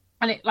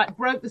 And it like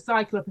broke the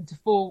cycle up into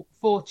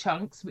four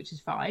chunks, which is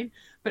fine.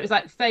 But it's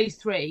like phase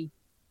 3,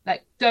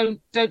 like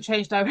don't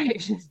change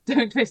directions,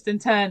 don't twist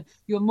and turn.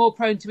 You're more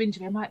prone to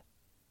injury. I'm like,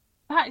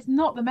 that is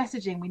not the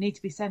messaging we need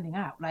to be sending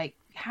out. Like,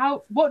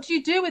 what do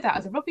you do with that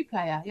as a rugby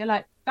player? You're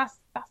like, that's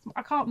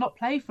I can't not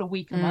play for a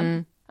week a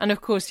month. And of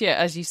course, yeah,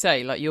 as you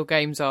say, like your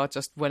games are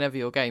just whenever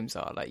your games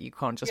are. Like you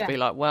can't just be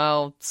like,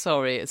 well,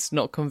 sorry, it's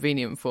not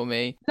convenient for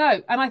me.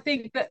 No, and I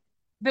think that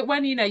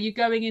when you're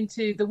going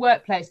into the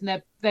workplace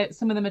and they're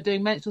some of them are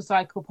doing menstrual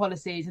cycle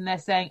policies and they're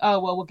saying, oh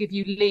well, we'll give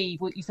you leave.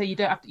 You say you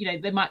don't have to.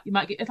 You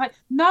might get. It's like,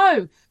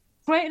 no,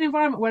 create an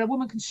environment where a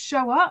woman can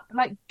show up.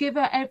 Like give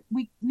her.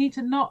 We need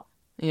to not.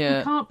 Yeah.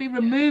 We can't be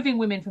removing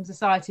women from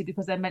society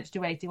because they're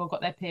menstruating or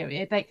got their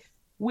period.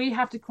 We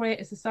have to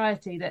create a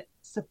society that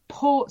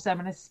supports them,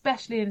 and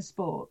especially in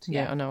sport.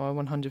 Yeah, I know. I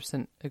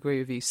 100% agree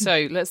with you.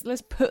 So let's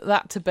put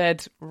that to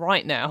bed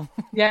right now.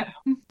 Yeah.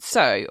 So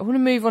I want to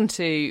move on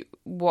to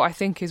what I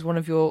think is one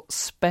of your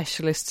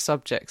specialist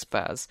subjects,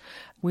 Baz.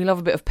 We love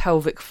a bit of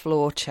pelvic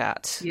floor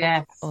chat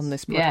on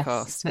this podcast.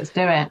 Yes, let's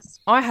do it.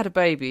 I had a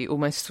baby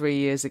almost 3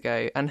 years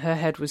ago and her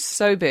head was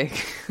so big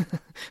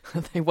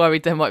they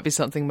worried there might be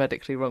something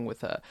medically wrong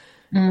with her.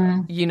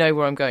 You know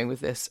where I'm going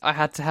with this. I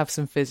had to have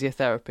some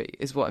physiotherapy,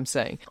 is what I'm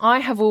saying. I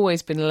have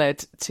always been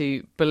led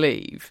to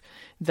believe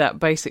that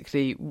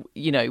basically,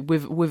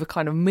 with a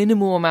kind of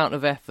minimal amount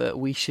of effort,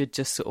 we should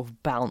just sort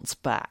of bounce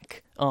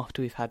back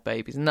after we've had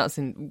babies. And that's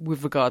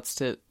with regards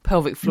to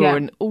pelvic floor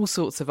and all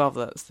sorts of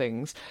other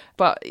things.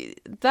 But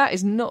that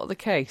is not the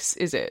case,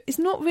 is it? It's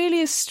not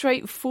really as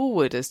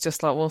straightforward as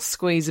just like, well,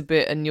 squeeze a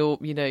bit and your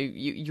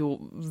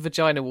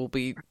vagina will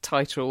be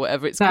tighter or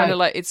whatever. It's kind of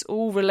like, it's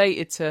all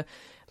related to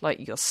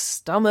like your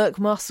stomach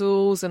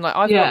muscles, and like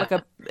I've got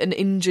like an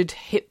injured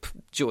hip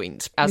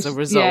joint as a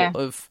result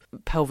of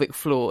pelvic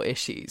floor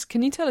issues.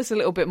 Can you tell us a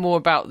little bit more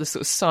about the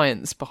sort of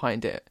science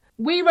behind it?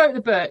 We wrote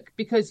the book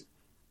because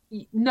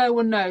no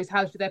one knows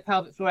how to do their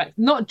pelvic floor,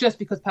 not just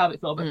because pelvic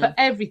floor, but for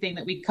everything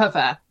that we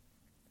cover.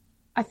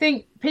 I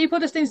think people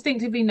just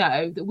instinctively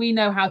know that we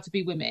know how to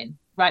be women,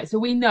 right? So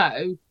we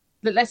know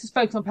that, let's just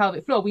focus on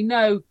pelvic floor. We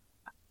know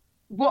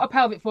what a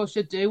pelvic floor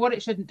should do, what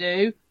it shouldn't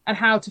do, and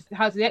how to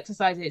the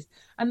exercises.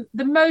 And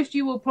the most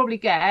you will probably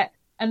get,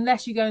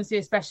 unless you go and see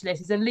a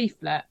specialist, is a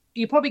leaflet.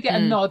 You probably get a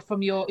nod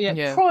from your,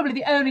 probably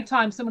the only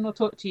time someone will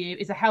talk to you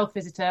is a health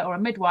visitor or a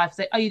midwife,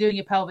 say, are you doing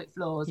your pelvic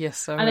floors?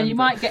 Yes, I remember. And then you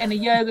might get in a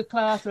yoga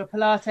class or a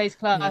Pilates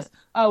class,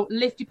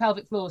 lift your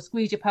pelvic floor,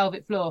 squeeze your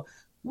pelvic floor.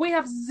 We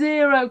have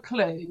zero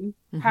clue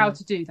how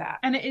to do that.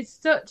 And it is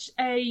such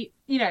a,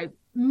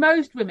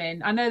 most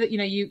women, I know that,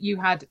 you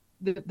had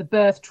the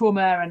birth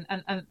trauma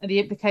and the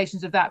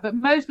implications of that, but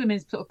most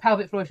women's sort of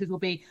pelvic floor issues will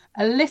be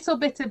a little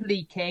bit of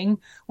leaking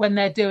when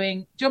they're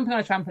jumping on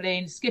a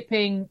trampoline,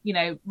 skipping,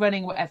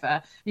 running, whatever.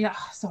 And you're like,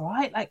 it's all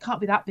right, like can't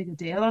be that big a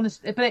deal,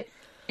 honestly. But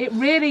it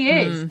really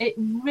is. It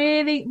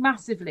really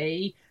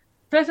massively.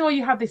 First of all,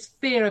 you have this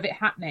fear of it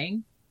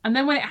happening, and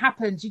then when it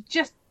happens,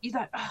 you're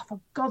like, oh,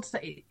 for God's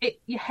sake,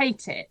 you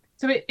hate it.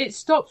 So it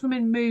stops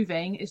women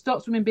moving, it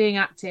stops women being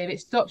active, it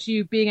stops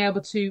you being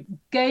able to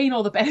gain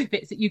all the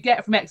benefits that you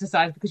get from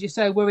exercise because you're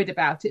so worried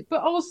about it.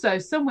 But also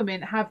some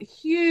women have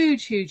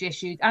huge, huge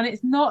issues, and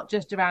it's not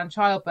just around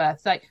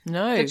childbirth. Like,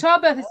 No. so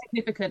childbirth is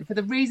significant for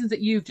the reasons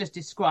that you've just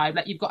described.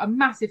 Like, you've got a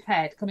massive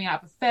head coming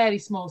out of a fairly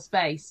small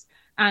space,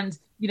 and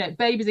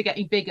babies are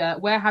getting bigger,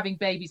 we're having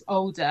babies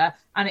older,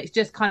 and it's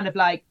just kind of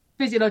like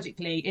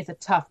physiologically it's a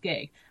tough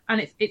gig,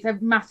 and it's a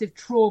massive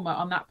trauma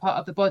on that part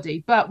of the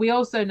body. But we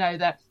also know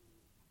that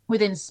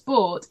within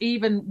sport,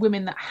 even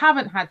women that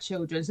haven't had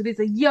children, so these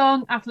are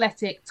young,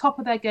 athletic, top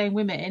of their game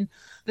women,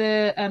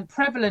 the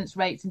prevalence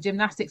rates in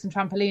gymnastics and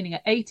trampolining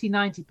are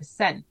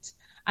 80-90%.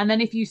 And then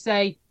if you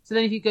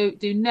go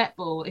do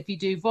netball, if you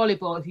do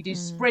volleyball, if you do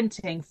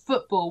sprinting,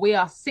 football, we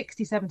are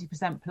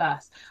 60-70%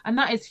 plus. And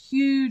that is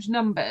huge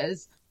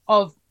numbers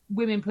of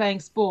women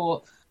playing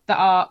sport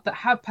that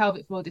have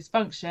pelvic floor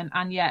dysfunction,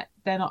 and yet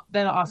they're not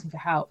asking for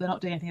help. They're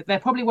not doing anything. They're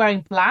probably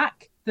wearing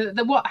black.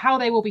 How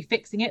they will be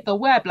fixing it, they'll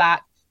wear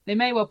black. They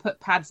may well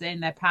put pads in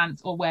their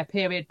pants or wear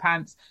period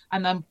pants,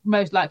 and then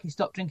most likely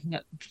stop drinking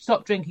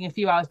a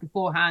few hours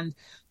beforehand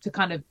to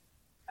kind of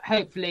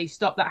hopefully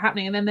stop that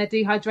happening, and then they're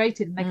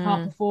dehydrated and they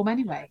can't perform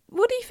anyway.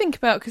 What do you think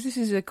about, because this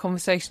is a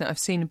conversation that I've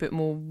seen a bit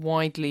more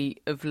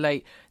widely of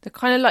late, the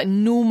kind of like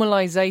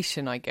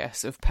normalisation, I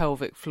guess, of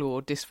pelvic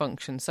floor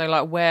dysfunction? So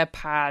like wear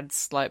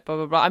pads, like blah,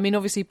 blah, blah. I mean,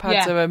 obviously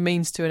pads are a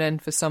means to an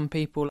end for some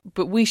people,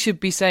 but we should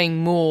be saying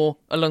more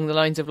along the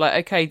lines of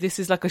like, okay, this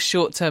is like a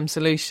short-term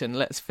solution,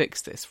 let's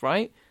fix this,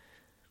 right?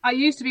 I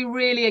used to be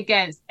really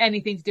against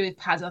anything to do with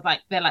pads. I was like,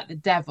 they're like the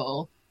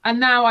devil. And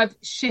now I've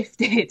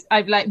shifted.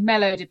 I've like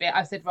mellowed a bit.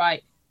 I said,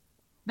 right,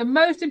 the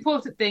most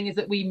important thing is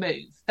that we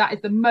move. That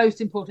is the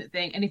most important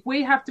thing. And if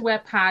we have to wear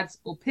pads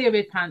or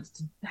period pants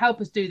to help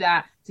us do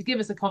that, to give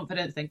us the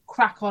confidence, then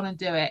crack on and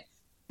do it.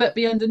 But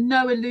be under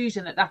no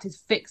illusion that that is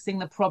fixing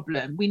the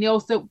problem.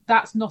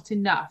 That's not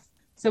enough.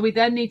 So we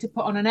then need to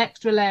put on an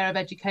extra layer of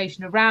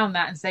education around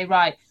that and say,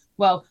 right,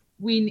 well,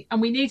 we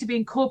need to be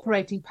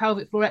incorporating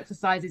pelvic floor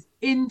exercises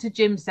into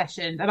gym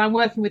sessions. And I'm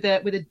working with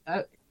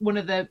one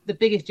of the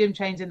biggest gym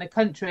chains in the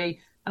country,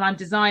 and I'm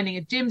designing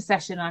a gym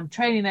session. I'm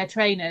training their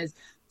trainers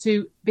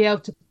to be able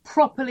to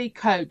properly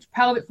coach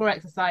pelvic floor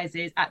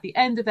exercises at the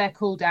end of their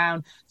cool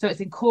down, so it's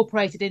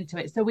incorporated into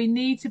it. So we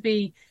need to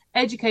be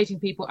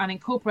educating people and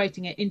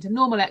incorporating it into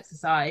normal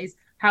exercise,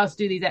 how to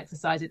do these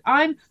exercises.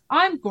 I'm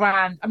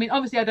grand. I mean,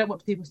 obviously I don't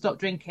want people to stop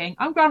drinking.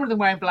 I'm grand with them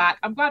wearing black.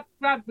 I'm glad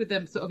with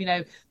them sort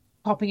of,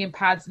 popping in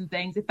pads and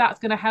things, if that's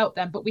going to help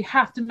them. But we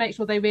have to make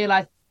sure they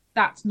realise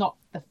that's not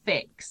the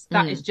fix.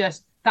 That is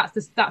just, that's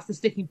the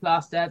sticking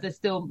plaster. There's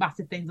still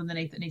massive things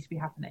underneath that need to be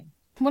happening.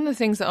 One of the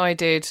things that I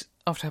did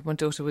after I had my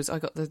daughter was I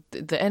got the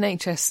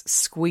NHS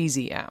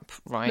Squeezy app,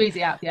 right?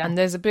 Squeezy app, yeah. And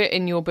there's a bit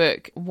in your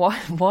book,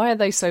 why are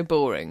they so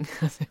boring,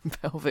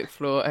 pelvic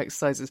floor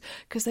exercises?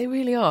 Because they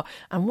really are.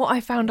 And what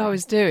I found I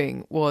was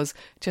doing was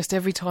just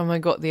every time I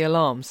got the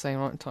alarm saying,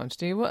 right, time to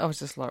do what? I was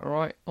just like,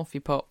 right, off you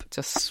pop,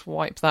 just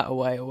swipe that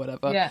away or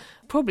whatever. Yeah.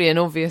 Probably an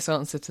obvious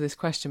answer to this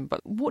question,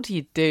 but what do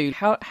you do?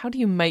 How do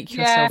you make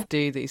yourself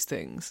do these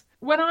things?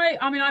 When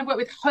I've worked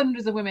with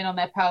hundreds of women on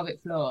their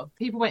pelvic floor.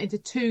 People went into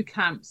two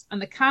camps, and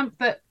the camp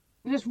that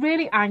was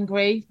really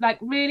angry that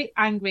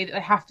they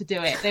have to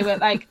do it. They were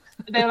like,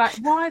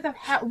 why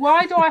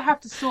do I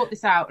have to sort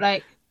this out?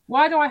 Like,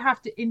 why do I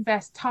have to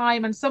invest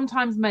time and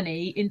sometimes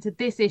money into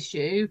this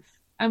issue?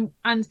 And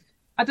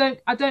I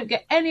don't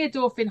get any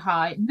endorphin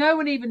high. No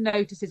one even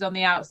notices on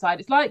the outside.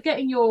 It's like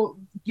getting your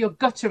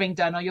guttering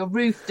done or your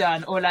roof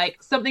done, or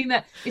like something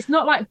that, it's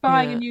not like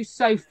buying a new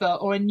sofa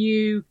or a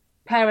new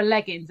pair of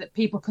leggings that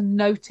people can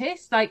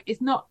notice. Like, it's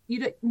not,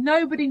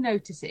 nobody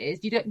notices.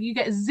 You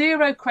get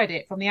zero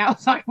credit from the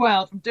outside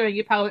world from doing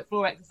your pelvic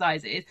floor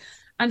exercises.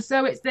 And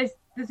so there's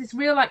this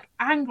real like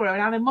anger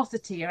and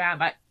animosity around,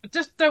 like, I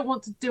just don't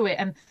want to do it.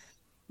 And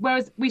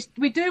whereas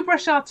we do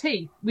brush our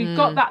teeth, we've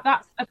got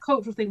that's a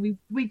cultural thing.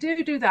 We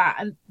do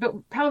that,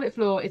 but pelvic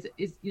floor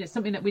is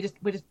something that we're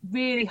just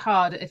really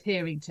hard at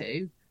adhering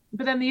to.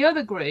 But then the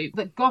other group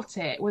that got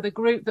it were the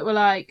group that were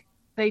like,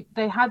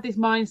 they had this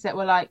mindset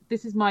where like,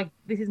 this is my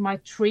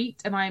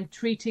treat, and I am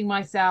treating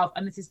myself,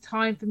 and this is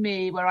time for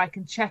me where I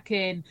can check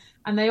in.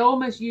 And they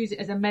almost use it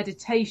as a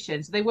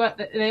meditation. So they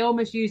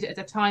almost use it as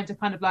a time to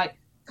kind of like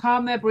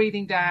calm their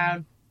breathing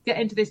down, get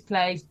into this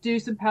place, do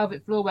some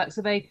pelvic floor work.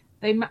 So they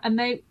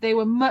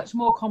were much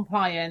more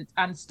compliant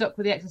and stuck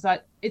with the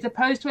exercise, as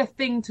opposed to a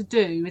thing to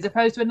do, as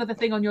opposed to another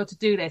thing on your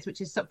to-do list, which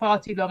is far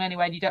too long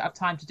anyway, and you don't have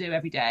time to do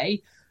every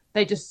day.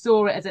 They just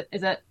saw it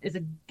as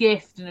a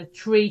gift and a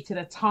treat and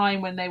a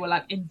time when they were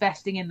like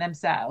investing in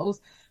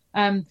themselves.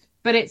 But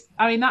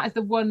that is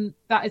the one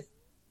that is,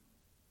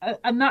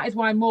 and that is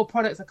why more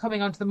products are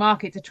coming onto the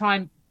market to try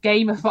and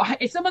gamify.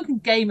 If someone can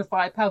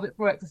gamify pelvic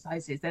floor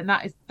exercises, then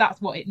that's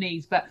what it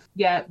needs. But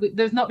yeah,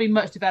 there's not been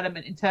much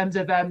development in terms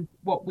of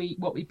what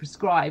we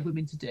prescribe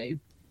women to do.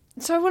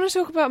 So I want to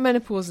talk about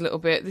menopause a little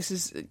bit. This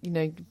is,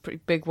 a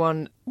pretty big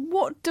one.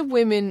 What do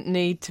women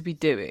need to be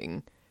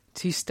doing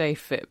to stay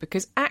fit?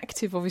 Because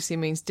active obviously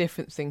means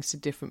different things to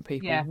different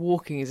people. Yeah.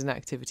 Walking is an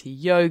activity,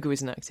 yoga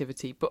is an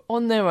activity, but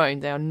on their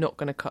own, they are not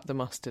going to cut the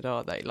mustard,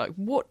 are they? Like,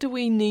 what do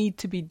we need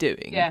to be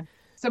doing? Yeah.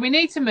 So we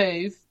need to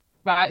move,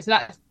 right? So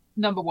that's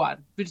number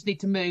one. We just need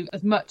to move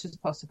as much as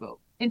possible.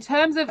 In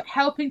terms of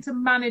helping to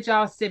manage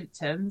our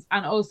symptoms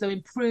and also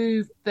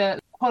improve the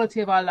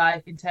quality of our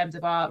life in terms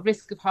of our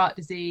risk of heart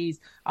disease,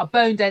 our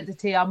bone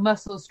density, our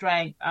muscle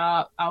strength,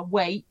 our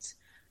weight,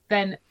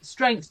 then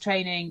strength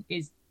training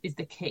is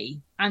the key,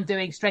 and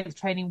doing strength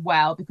training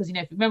well, because, you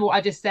know, if you remember what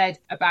I just said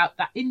about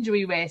that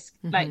injury risk,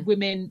 like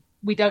women,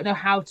 we don't know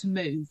how to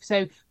move.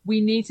 So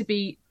we need to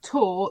be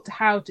taught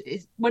how to,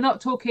 we're not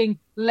talking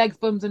legs,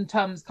 bums and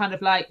tums kind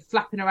of like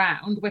flapping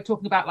around. We're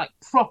talking about like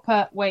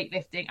proper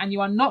weightlifting, and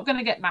you are not going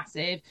to get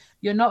massive.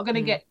 You're not going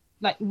to get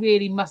like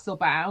really muscle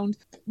bound.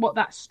 What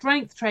that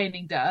strength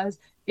training does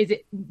is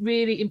it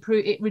really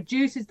it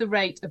reduces the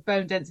rate of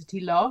bone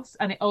density loss,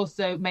 and it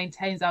also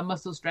maintains our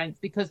muscle strength,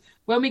 because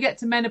when we get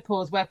to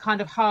menopause, we're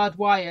kind of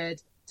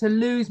hardwired to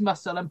lose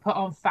muscle and put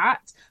on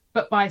fat.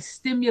 But by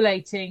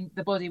stimulating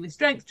the body with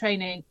strength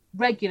training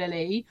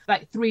regularly,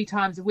 like 3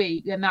 times a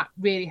week, then that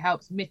really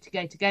helps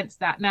mitigate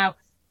against that. Now,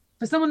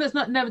 for someone that's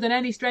never done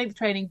any strength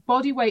training,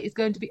 body weight is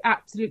going to be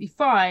absolutely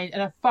fine,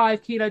 and a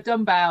 5-kilo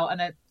dumbbell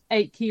and a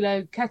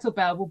 8-kilo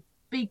kettlebell will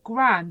be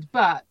grand,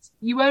 but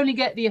you only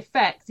get the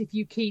effect if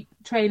you keep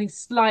training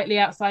slightly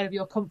outside of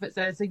your comfort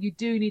zone. So you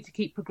do need to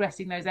keep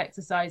progressing those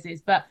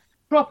exercises. But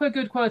proper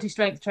good quality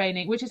strength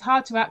training, which is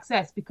hard to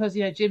access because,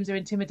 you know, gyms are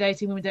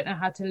intimidating, women don't know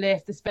how to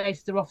lift, the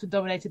spaces are often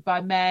dominated by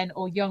men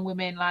or young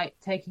women like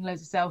taking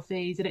loads of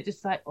selfies, and it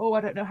just like, oh,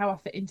 I don't know how I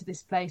fit into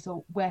this place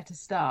or where to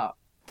start.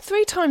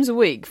 3 times a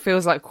week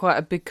feels like quite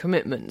a big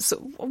commitment. So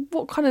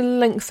what kind of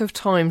length of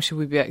time should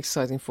we be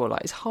exercising for?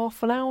 Like, is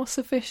half an hour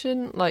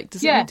sufficient? Like,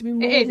 does it need to be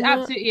more? It is, than that?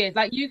 absolutely is.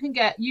 Like,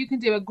 you can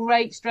do a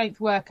great strength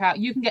workout.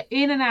 You can get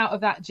in and out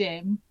of that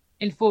gym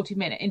in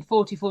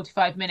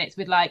 45 minutes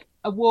with like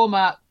a warm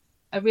up,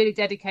 a really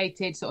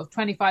dedicated sort of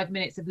 25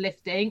 minutes of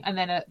lifting, and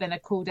then a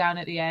cool down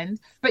at the end.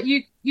 But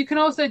you can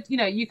also, you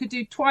know, you could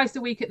do twice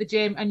a week at the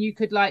gym, and you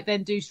could like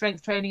then do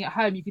strength training at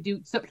home. You could do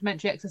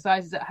supplementary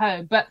exercises at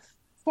home, but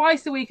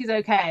twice a week is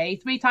okay.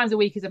 3 times a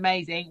week is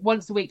amazing.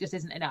 Once a week just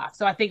isn't enough.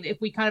 So I think that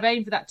if we kind of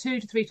aim for that 2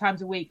 to 3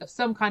 times a week of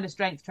some kind of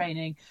strength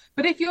training.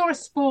 But if you're a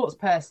sports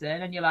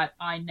person and you're like,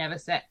 I never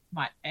set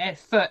my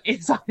foot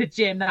inside the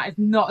gym, that is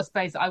not a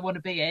space that I want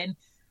to be in,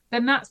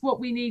 then that's what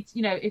we need.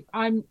 You know, if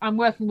I'm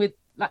working with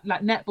like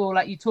netball,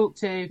 like you talk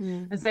to,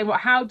 and say, well,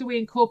 how do we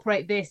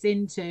incorporate this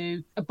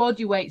into a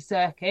body weight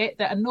circuit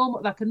that a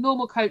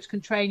normal coach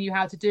can train you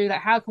how to do?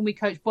 Like, how can we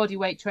coach body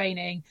weight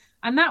training?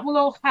 And that will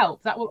all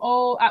help. That will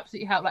all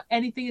absolutely help. Like,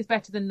 anything is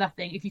better than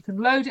nothing. If you can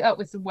load it up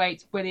with some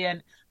weights,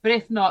 brilliant. But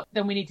if not,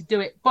 then we need to do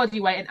it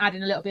body weight and add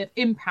in a little bit of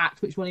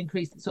impact, which will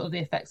increase sort of the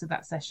effects of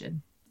that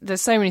session.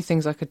 There's so many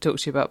things I could talk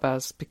to you about,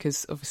 Baz,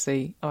 because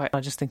obviously I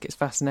just think it's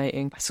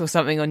fascinating. I saw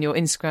something on your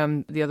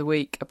Instagram the other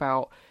week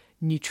about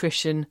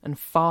nutrition and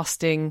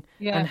fasting,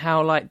 and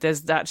how like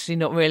there's actually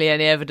not really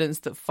any evidence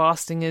that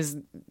fasting is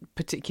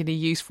particularly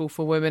useful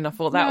for women. I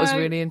thought that was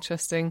really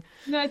interesting.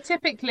 No,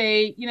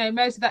 typically, you know,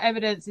 most of that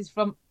evidence is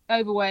from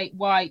overweight,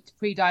 white,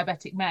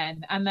 pre-diabetic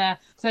men, and that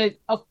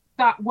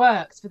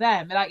works for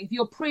them. Like, if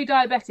you're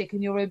pre-diabetic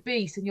and you're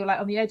obese and you're like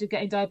on the edge of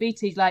getting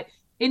diabetes, like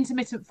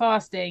intermittent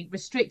fasting,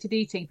 restricted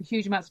eating for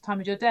huge amounts of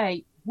time of your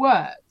day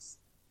works.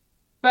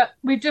 But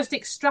we've just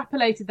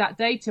extrapolated that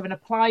data and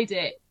applied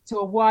it to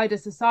a wider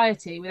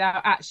society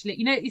without actually,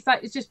 you know,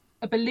 it's just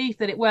a belief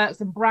that it works,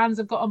 and brands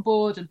have got on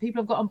board and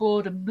people have got on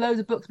board and loads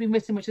of books have been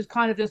written which has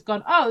kind of just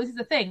gone, oh, this is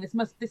a thing, this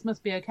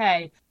must be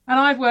okay. And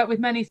I've worked with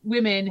many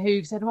women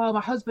who've said, well,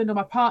 my husband or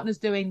my partner's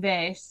doing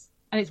this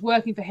and it's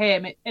working for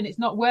him and it's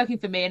not working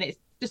for me, and it's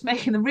just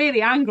making them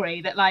really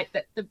angry that like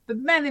that the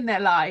men in their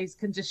lives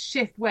can just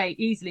shift weight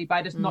easily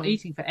by just not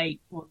eating for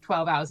 8 or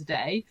 12 hours a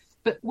day.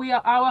 But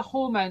our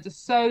hormones are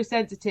so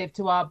sensitive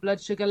to our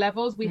blood sugar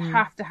levels. We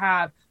have to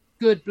have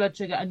good blood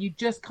sugar, and you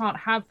just can't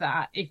have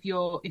that if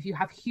you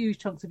have huge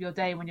chunks of your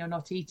day when you're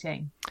not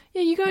eating.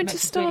 Yeah, you go into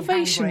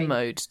starvation really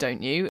mode,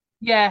 don't you?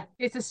 Yeah,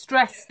 it's a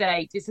stress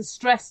state. It's a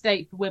stress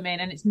state for women,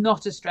 and it's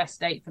not a stress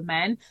state for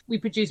men. We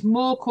produce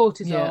more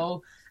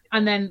cortisol,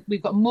 and then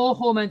we've got more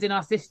hormones in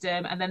our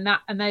system, and then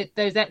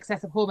those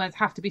excess of hormones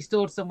have to be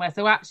stored somewhere.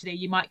 So actually,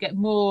 you might get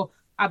more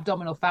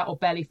abdominal fat, or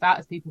belly fat,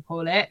 as people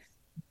call it,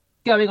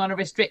 going on a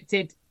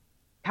restricted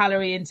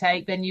calorie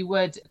intake than you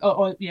would,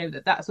 or you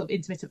know, that sort of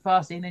intermittent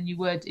fasting than you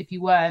would if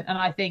you weren't. And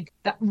I think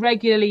that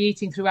regularly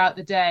eating throughout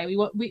the day,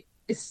 we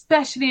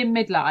especially in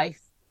midlife,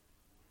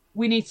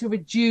 we need to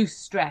reduce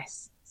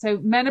stress. So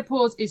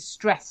menopause is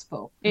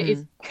stressful. It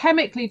is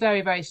chemically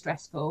very, very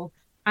stressful.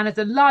 And as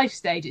a life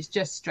stage, it's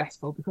just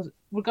stressful because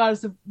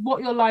regardless of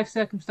what your life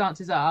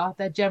circumstances are,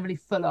 they're generally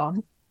full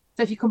on.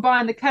 So if you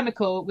combine the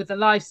chemical with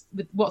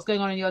with what's going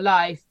on in your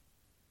life,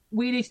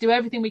 we need to do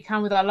everything we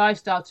can with our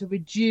lifestyle to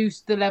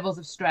reduce the levels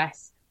of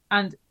stress.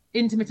 And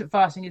intermittent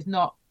fasting is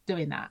not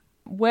doing that.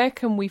 Where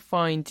can we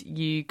find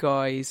you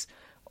guys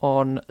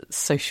on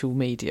social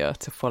media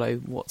to follow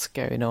what's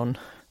going on?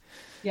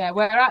 Yeah,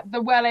 we're at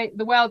the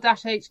Well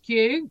Dash HQ,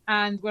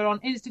 and we're on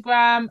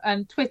Instagram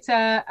and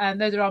Twitter, and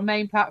those are our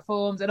main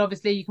platforms. And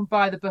obviously, you can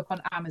buy the book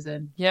on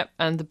Amazon. Yep,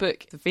 and the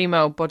book, The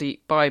Female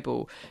Body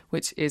Bible,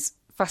 which is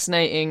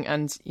fascinating,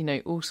 and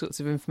all sorts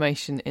of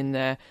information in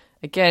there.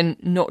 Again,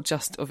 not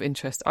just of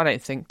interest, I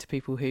don't think, to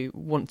people who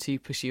want to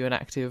pursue an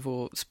active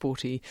or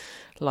sporty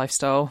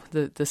lifestyle,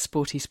 the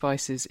sporty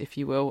spices, if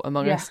you will,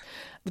 among us.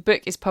 The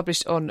book is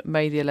published on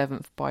May the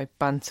 11th by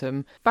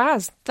Bantam.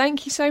 Baz,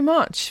 thank you so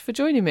much for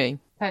joining me.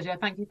 Pleasure.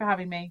 Thank you for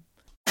having me.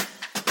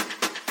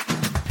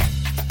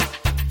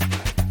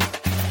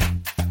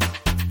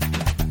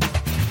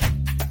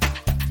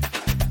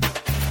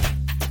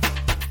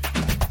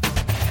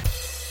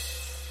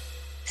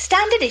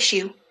 Standard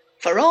issue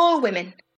for all women.